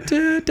it.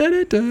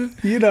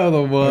 You know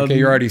the one. Okay,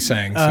 you're already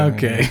saying. So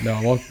Okay.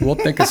 No, we'll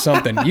think of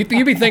something.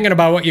 You be thinking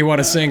about what you want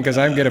to sing, because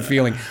I get a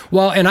feeling.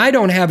 Well, and I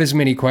don't have as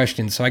many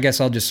questions, so I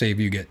guess I'll just say if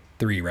you get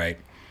 3 right,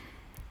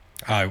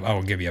 I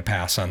will give you a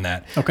pass on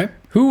that. Okay.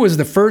 Who was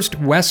the first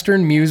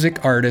Western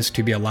music artist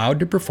to be allowed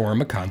to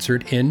perform a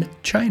concert in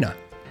China?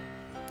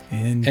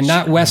 And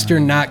not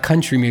Western, not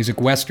country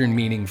music. Western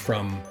meaning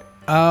from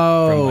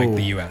like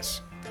the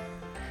U.S.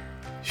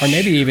 Or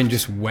maybe even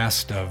just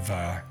west of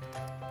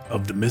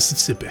the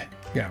Mississippi.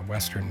 Yeah,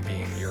 Western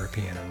being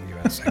European and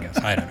U.S., I guess.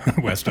 I don't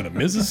know. West of the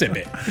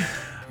Mississippi.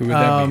 Who would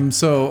that be?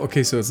 So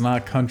it's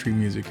not country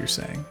music you're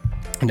saying.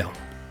 No.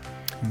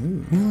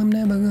 Well, I'm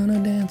never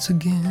gonna dance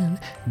again.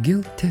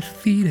 Guilty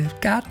feet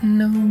have got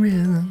no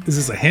rhythm. Is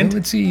this a Oh, hint?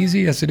 it's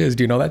easy. Yes, it is.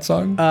 Do you know that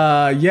song?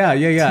 Yeah.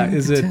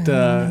 Is it?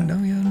 No,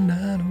 you're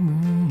not a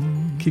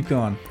moon. Keep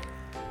going.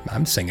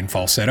 I'm singing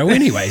falsetto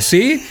anyway.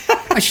 See?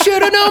 I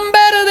should have known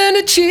better than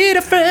to cheat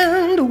a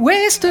friend, to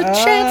waste a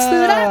chance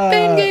that I've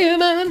been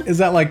given. Is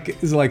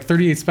it like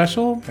 38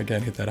 Special? I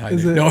can't hit that high.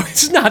 Is note. it- No,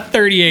 it's not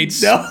 38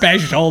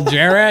 special,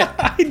 Jarrett.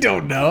 I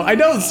don't know. I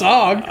know the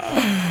song.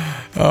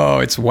 Oh,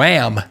 it's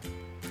Wham.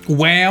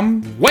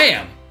 Wham.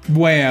 Wham.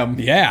 Wham.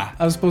 Yeah.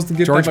 I was supposed to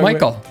get George that by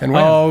Michael and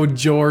Wham. Oh,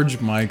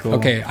 George Michael.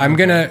 Okay, I'm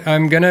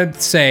gonna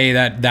say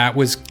that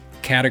was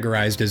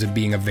categorized as it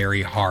being a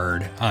very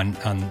hard on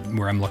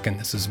where I'm looking.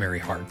 This is very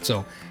hard.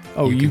 So.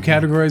 Oh, you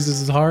categorize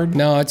this as hard?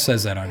 No, it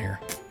says that on here.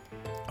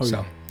 Oh,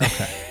 So.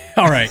 Okay.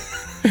 All right.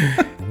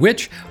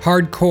 Which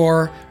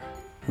hardcore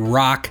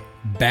rock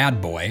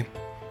bad boy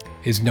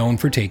is known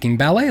for taking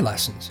ballet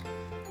lessons?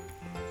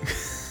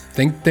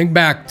 Think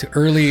back to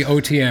early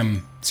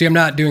OTM. See, I'm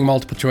not doing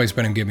multiple choice,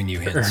 but I'm giving you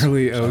hints.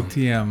 Early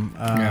OTM.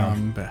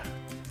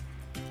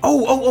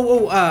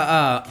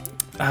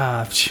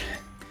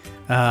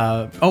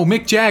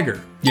 Mick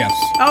Jagger. Yes.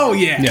 Oh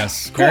yeah.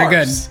 Yes. Of Very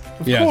good. course.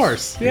 Of Yes.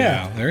 course.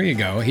 Yeah. There you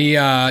go. He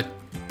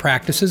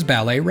practices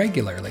ballet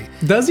regularly.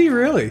 Does he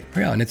really?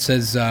 Yeah, and it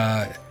says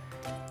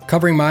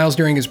covering miles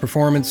during his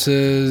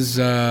performances,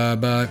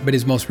 but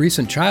his most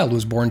recent child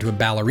was born to a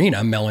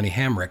ballerina, Melanie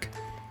Hamrick,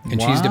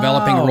 and she's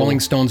developing a Wow. Rolling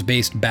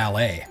Stones-based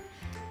ballet.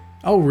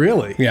 Oh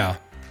really? Yeah,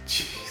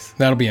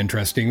 that'll be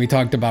interesting. We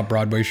talked about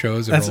Broadway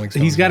shows. Of Rolling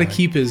Stones He's got to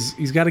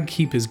ballet.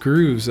 keep his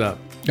grooves up.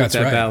 That's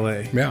with that right.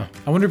 ballet. Yeah,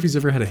 I wonder if he's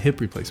ever had a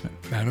hip replacement.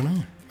 I don't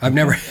know. I've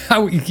never,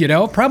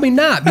 probably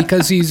not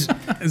because he's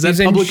that he's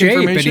in public shape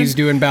and information? he's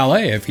doing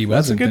ballet. If he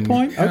That's a wasn't, good then-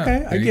 point. yeah,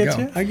 Okay, I there get go.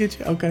 you. I get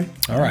you. Okay.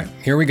 All right,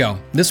 here we go.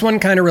 This one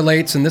kind of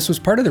relates, and this was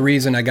part of the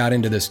reason I got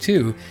into this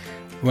too.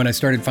 When I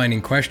started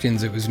finding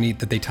questions, it was neat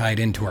that they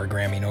tied into our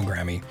Grammy No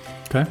Grammy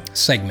Okay.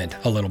 segment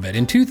a little bit.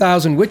 In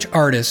 2000, which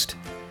artist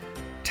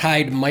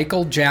tied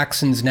Michael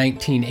Jackson's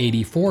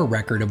 1984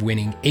 record of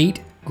winning 8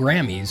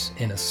 Grammys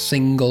in a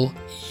single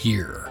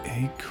year?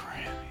 8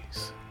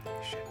 Grammys.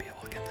 Should be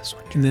able to get this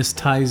one. And this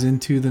ties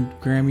into the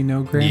Grammy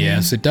No Grammy.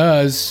 Yes, it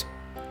does.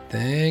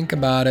 Think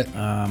about it.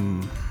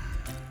 I'm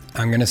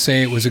going to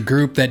say it was a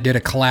group that did a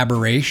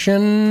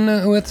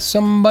collaboration with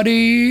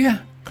somebody. A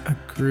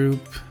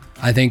group.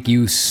 I think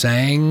you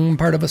sang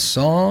part of a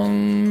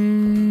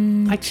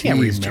song. I can't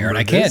Jeez, remember Jared,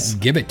 I this.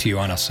 can't give it to you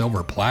on a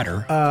silver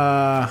platter.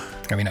 I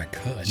mean, I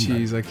could. but-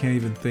 Jeez, I can't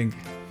even think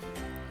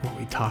what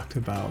we talked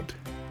about.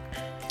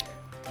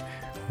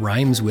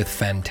 Rhymes with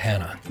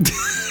Fantana.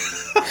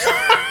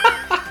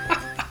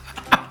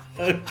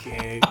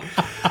 Okay.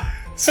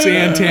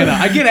 Santana.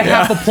 I get a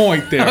half a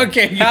point there.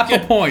 Okay, you half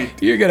get- a point.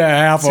 You get a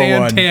half a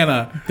one.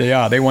 Santana.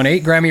 Yeah, they won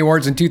 8 Grammy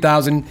Awards in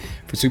 2000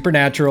 for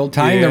Supernatural,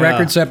 tying the Yeah.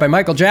 record set by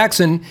Michael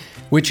Jackson,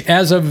 which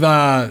as of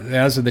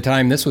the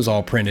time this was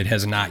all printed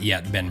has not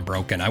yet been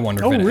broken. I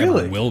wonder if it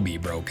really? ever will be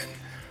broken.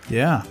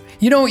 Yeah.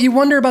 You know, you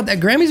wonder about that.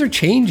 Grammys are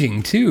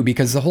changing too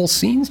because the whole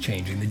scene's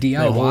changing, the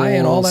DIY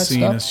and all that scene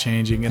stuff. is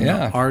changing, and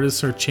Yeah. the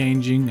artists are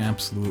changing.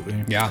 Absolutely.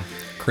 Yeah,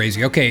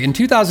 crazy. Okay, in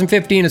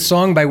 2015, a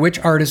song by which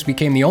artist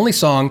became the only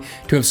song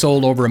to have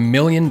sold over 1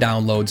 million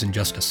downloads in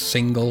just a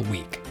single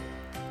week?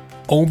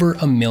 Over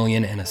 1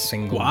 million in a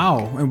single week.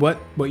 Wow. And what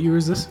year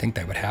is this? I think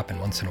that would happen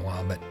once in a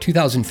while, but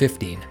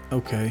 2015.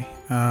 Okay.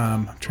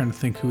 I'm trying to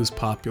think who was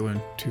popular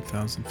in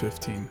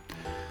 2015.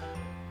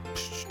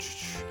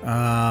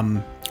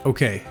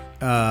 Okay.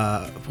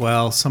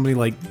 Well, somebody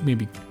like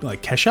maybe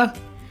like Kesha.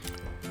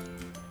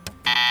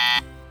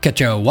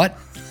 Catch a what?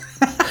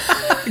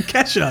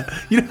 Kesha.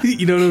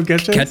 You don't know who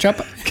Kesha is?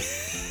 Ketchup?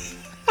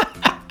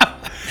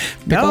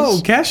 No,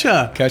 Pickles?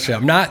 Kesha. Kesha.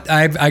 I'm not.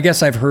 I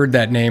guess I've heard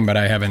that name, but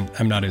I haven't.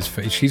 I'm not as.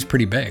 She's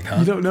pretty big, huh?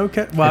 You don't know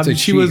Kesha? Well, It's a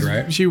she,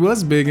 right? She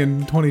was big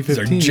in It's our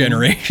 2015.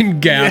 generation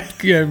gap.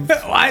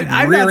 I'm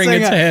not rearing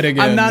saying its head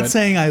again. I'm not but-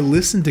 saying I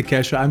listened to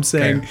Kesha. I'm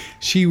saying Okay.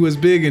 she was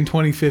big in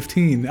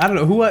 2015. I don't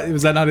know who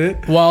was that. Not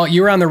it? Well,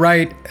 you're on the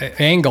right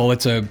angle.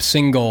 It's a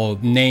single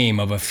name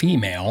of a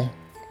female,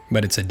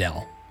 but it's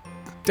Adele.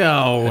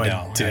 Oh,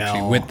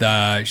 Actually,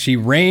 with she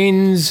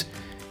reigns.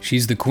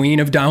 She's the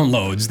queen of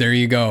downloads. There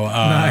you go.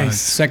 Nice.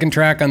 Second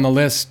track on the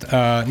list.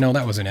 No,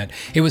 that wasn't it.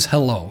 It was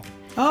Hello.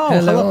 Oh,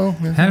 hello.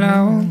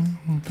 Hello.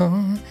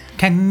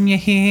 Can you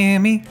hear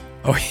me?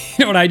 Oh, you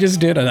know what I just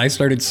did? I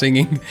started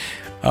singing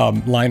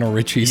Lionel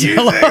Richie's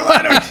Hello.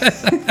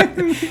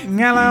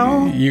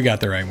 Hello. You got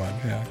the right one.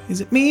 Yeah.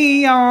 Is it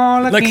me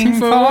you're looking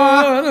for?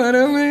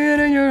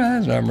 in your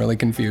eyes. I'm really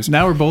confused.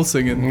 Now we're both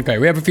singing. Okay,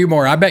 we have a few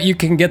more. I bet you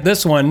can get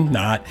this one.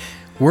 Not.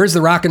 Where's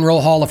the Rock and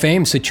Roll Hall of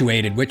Fame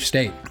situated? Which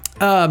state?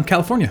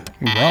 California.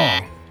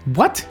 Wrong.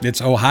 What?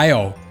 It's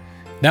Ohio.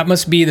 That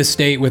must be the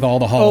state with all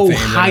the Hall of Fame.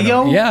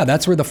 Ohio? Yeah,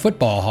 that's where the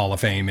Football Hall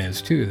of Fame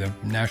is too. The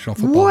National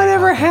Football.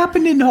 Whatever Hall of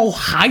happened in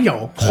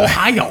Ohio?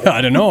 Ohio. Fame.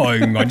 I don't know. Why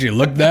don't you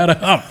look that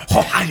up?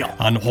 Ohio.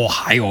 On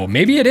Ohio.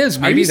 Maybe it is.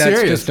 Maybe you that's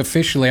serious? just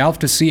officially. I'll have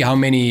to see how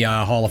many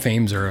Hall of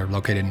Fames are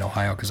located in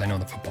Ohio because I know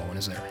the football one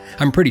is there.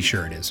 I'm pretty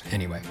sure it is.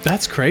 Anyway.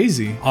 That's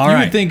crazy. All you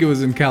right. would think it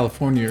was in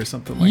California or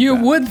something like You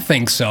that. would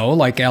think so,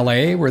 like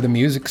LA, where the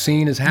music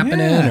scene is happening,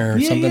 Yeah, or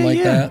yeah, something yeah, like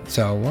yeah. that.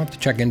 So we'll have to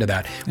check into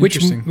that.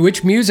 Interesting.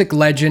 Which music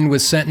legend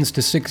was sentenced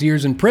to 6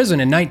 years in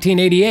prison in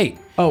 1988?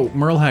 Oh,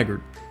 Merle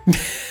Haggard.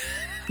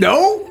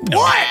 No?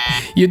 What?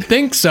 You'd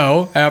think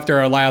so after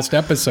our last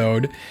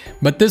episode,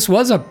 but this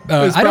was a. It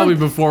was probably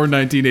before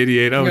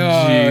 1988. Oh,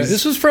 jeez.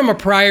 This was from a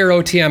prior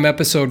OTM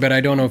episode, but I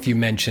don't know if you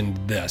mentioned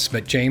this.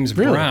 But James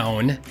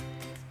Brown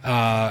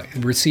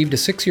received a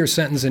 6-year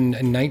sentence in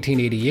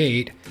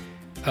 1988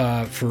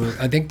 for,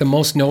 I think, the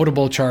most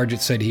notable charge.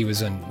 It said he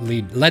was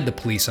led the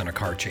police on a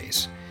car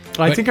chase.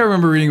 I think I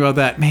remember reading about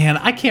that. Man,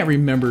 I can't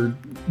remember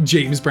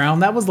James Brown.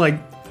 That was like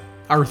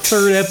our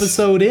 3rd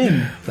episode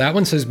in. That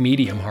one says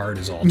medium hard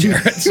is all,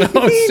 Jared. So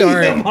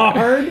sorry. Medium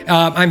hard?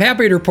 I'm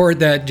happy to report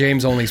that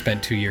James only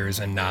spent 2 years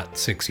and not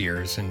 6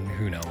 years, and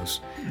who knows?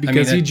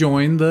 Because he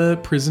joined the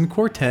prison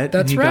quartet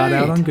and he got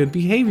out on good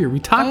behavior. We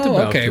talked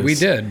about this. Okay, we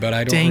did, but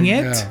I don't. Dang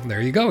it. Yeah,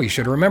 there you go. You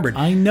should have remembered.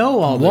 I know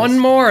all this. One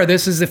more.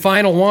 This is the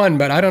final one,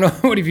 but I don't know.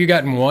 What have you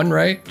gotten? One,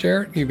 right,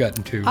 Jared? You've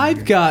gotten 2.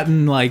 I've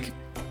gotten like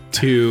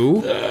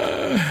 2.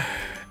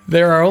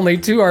 There are only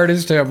 2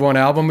 artists to have won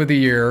Album of the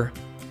Year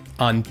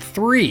on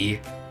 3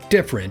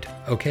 different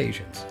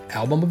occasions.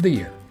 Album of the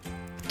Year.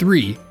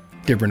 3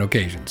 different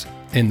occasions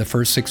in the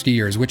first 60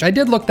 years, which I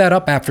did look that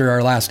up after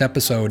our last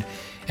episode.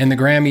 And the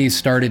Grammys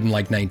started in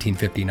like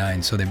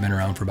 1959, so they've been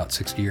around for about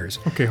 60 years.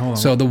 Okay, hold on.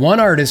 So the one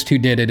artist who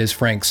did it is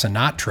Frank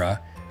Sinatra,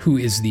 who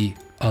is the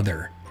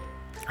other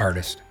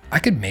artist. I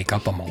could make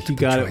up a multiple choice. You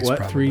got it,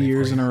 what, 3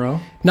 years in a row?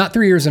 Not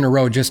 3 years in a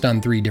row, just on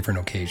 3 different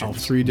occasions. Oh,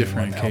 3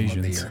 different Album of the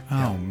occasions. Year.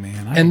 Oh,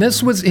 man. And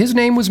this was, his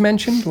name was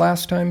mentioned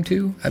last time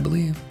too, I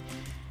believe.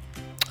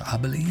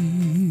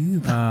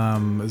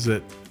 Is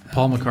it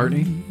Paul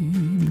McCartney?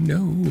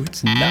 No,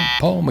 it's not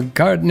Paul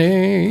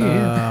McCartney.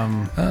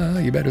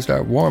 You better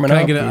start warming up.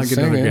 I'll get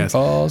another guess.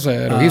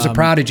 Falsetto. He's a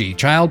prodigy,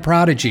 child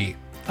prodigy.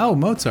 Oh,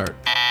 Mozart.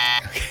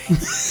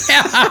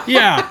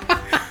 Yeah.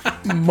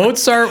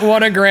 Mozart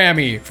won a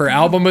Grammy for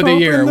Album of the Pope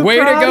Year. and the Way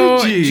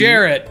Prodigy. to go,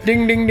 Jarrett.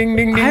 Ding, ding, ding,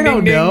 ding, ding, I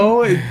don't ding,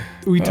 know.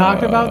 We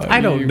talked about. I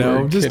don't You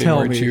know. were Just kidding, tell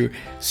weren't me. you?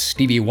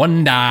 Stevie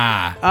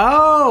Wonder.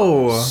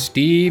 Oh,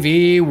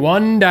 Stevie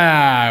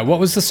Wonder. What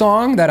was the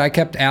song that I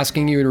kept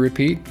asking you to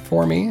repeat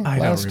for me I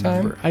last don't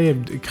remember.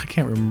 time? I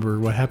can't remember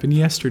what happened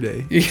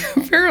yesterday.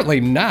 Apparently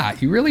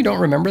not. You really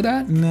don't remember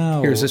that?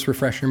 No. Here's this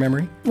refresh your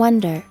memory.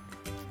 Wonder.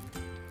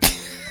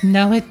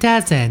 No, it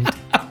doesn't.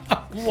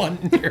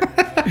 Wonder.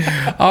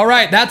 All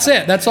right, that's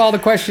it. That's all the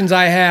questions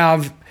I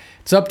have.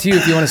 It's up to you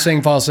if you want to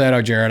sing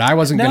falsetto, Jared. I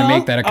wasn't going to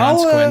make that a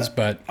consequence,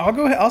 but I'll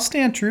go ahead. I'll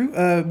stand true.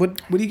 What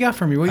do you got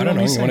for me? What do I you don't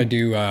know. want me You to want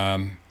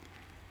sing? to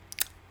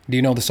do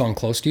you know the song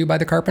Close to You by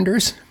the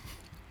Carpenters?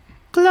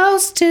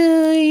 Close to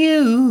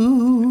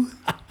you.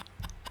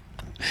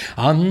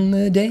 On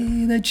the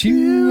day that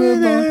you were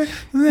born.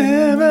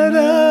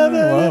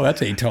 Whoa,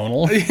 that's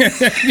atonal.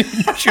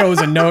 Shows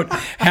a note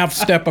half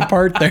step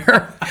apart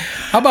there.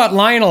 How about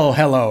Lionel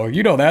Hello?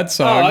 You know that Oh,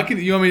 song.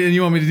 you want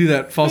me to do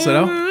that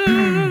falsetto?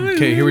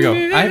 Okay, here we go.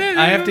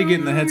 I have to get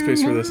in the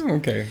headspace for this.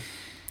 Okay.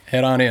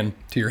 Head on in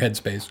to your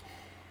headspace.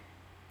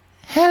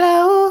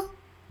 Hello,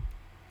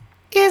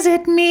 is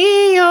it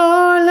me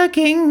you're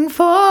looking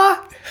for?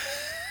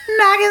 And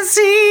I can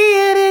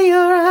see it in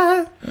your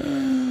eyes.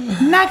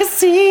 And I can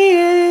see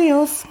it in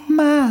your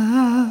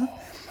smile.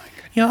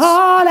 You're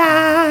all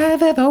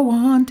I've ever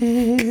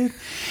wanted.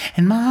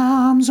 And my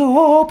arms are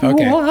open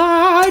Okay.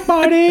 wide,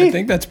 buddy. I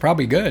think that's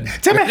probably good.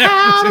 Tell me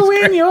how to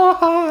win your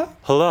heart.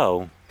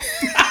 Hello.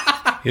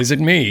 Is it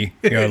me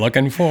you're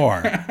looking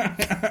for?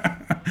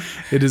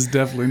 It is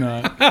definitely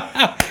not.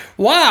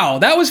 Wow,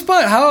 that was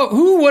fun.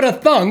 Who would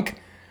have thunk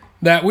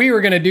that we were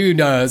going to do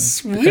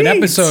an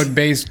episode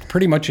based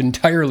pretty much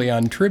entirely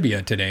on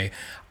trivia today?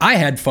 I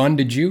had fun.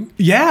 Did you?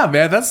 Yeah,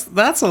 man, that's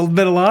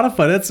been a lot of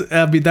fun.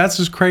 That's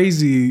just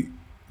crazy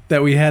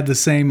that we had the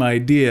same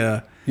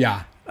idea.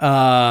 Yeah.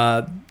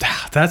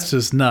 That's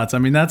just nuts. I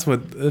mean, that's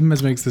what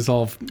makes this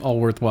all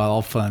worthwhile,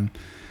 all fun.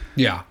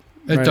 Yeah,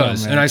 it Right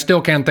does. on, man. And I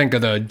still can't think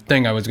of the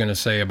thing I was going to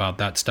say about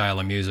that style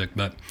of music,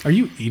 but Are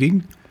you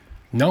eating?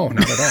 no,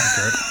 not at all,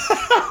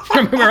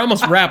 Jared. We're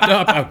almost wrapped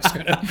up. I was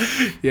gonna.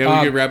 Yeah,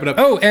 we can wrap it up.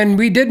 Oh, and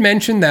we did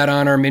mention that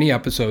on our mini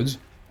episodes.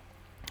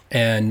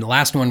 And the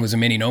last one was a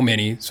mini, no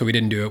mini, so we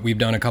didn't do it. We've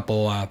done a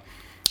couple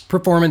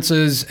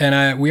performances,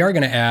 and we are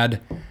going to add,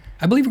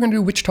 I believe we're going to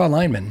do Wichita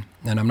Lineman,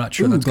 and I'm not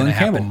sure that's going to Glenn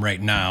happen Campbell.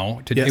 right now.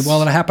 Yes. Well,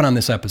 it'll happen on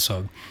this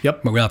episode.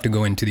 Yep. But we'll have to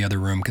go into the other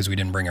room because we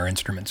didn't bring our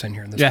instruments in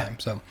here this time.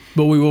 So,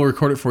 But we will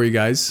record it for you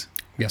guys.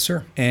 yes,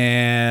 sir.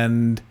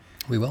 And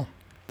We will.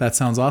 that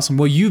sounds awesome.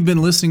 Well, you've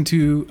been listening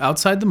to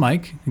Outside the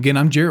Mic. Again,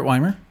 I'm Jarrett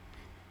Weimer.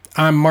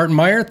 I'm Martin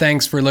Meyer.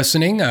 Thanks for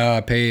listening.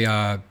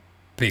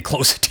 Pay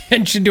close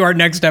attention to our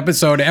next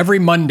episode every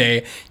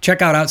Monday.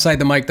 Check out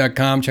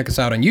OutsideTheMic.com. Check us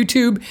out on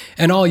YouTube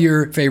and all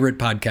your favorite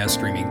podcast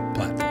streaming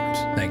platforms.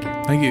 Thank you.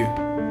 Thank you.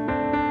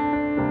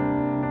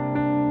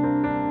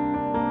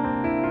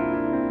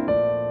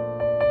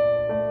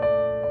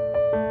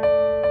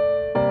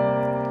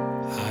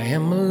 I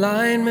am a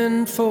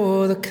lineman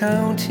for the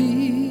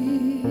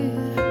county,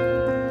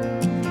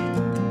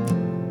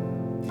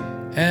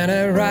 and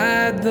I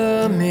ride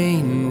the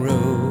main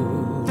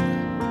road,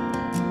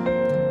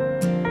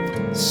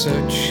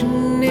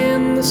 searching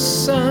in the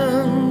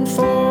sun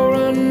for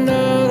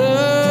another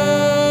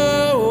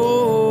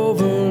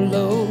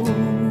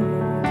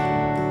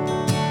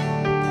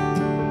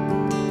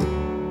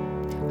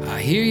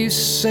hear you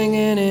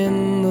singing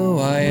in the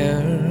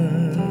wire.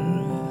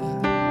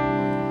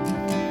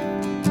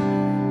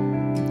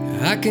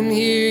 I can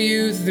hear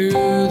you through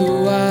the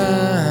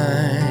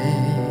wine.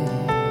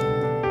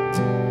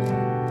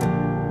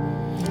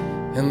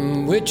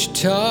 And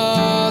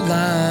Wichita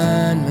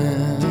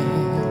lineman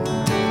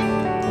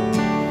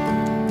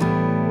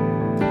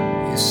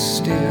is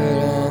still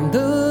on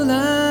the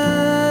line.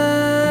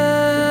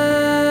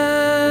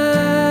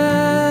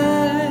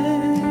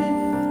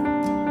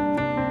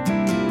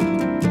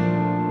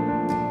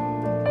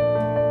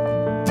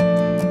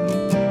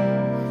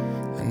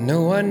 I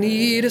know I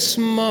need a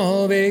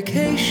small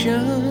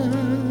vacation,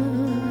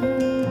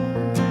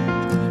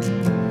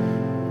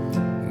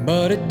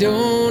 but it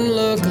don't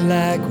look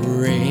like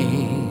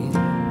rain.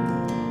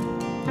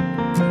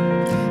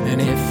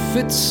 And if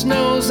it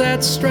snows,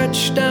 that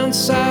stretch down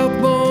south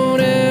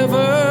won't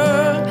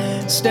ever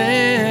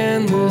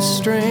stand the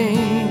strain.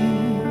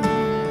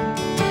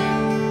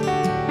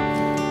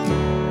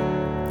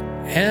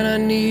 And I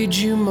need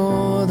you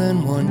more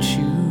than want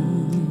you,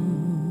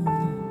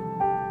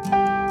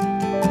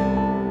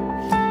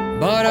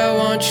 but I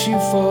want you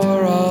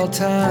for all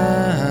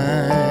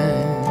time.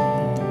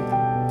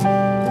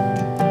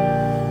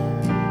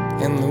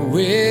 And the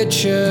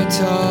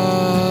Wichita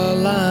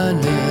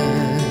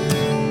lineman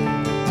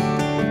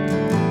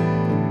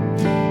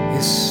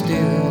is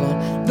still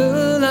on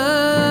the line.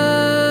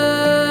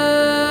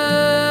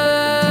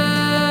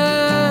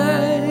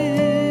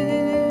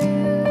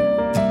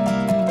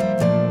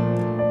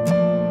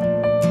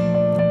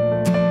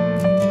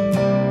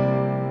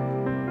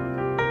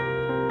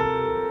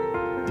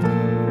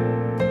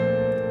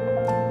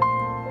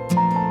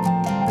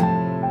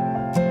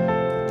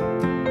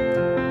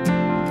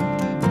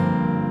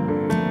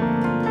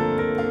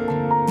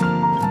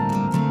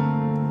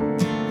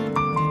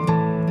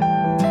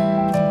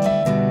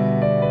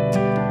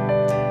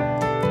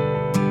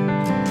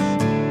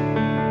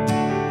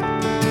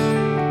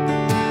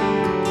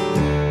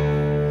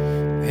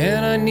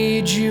 And I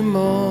need you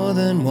more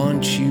than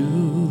want you,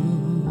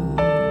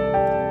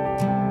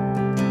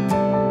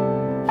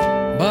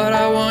 but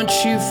I want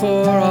you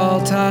for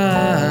all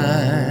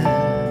time.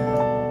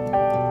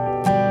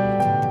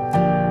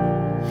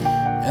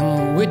 And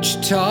the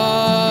Wichita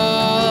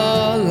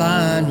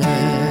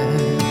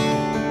lineman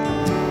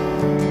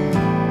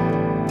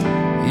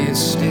is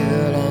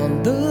still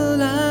on the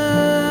line.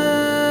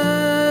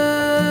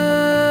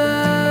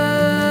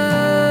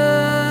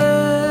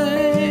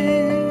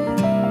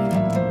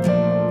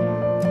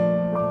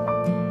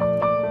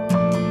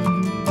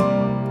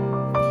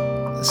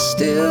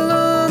 Still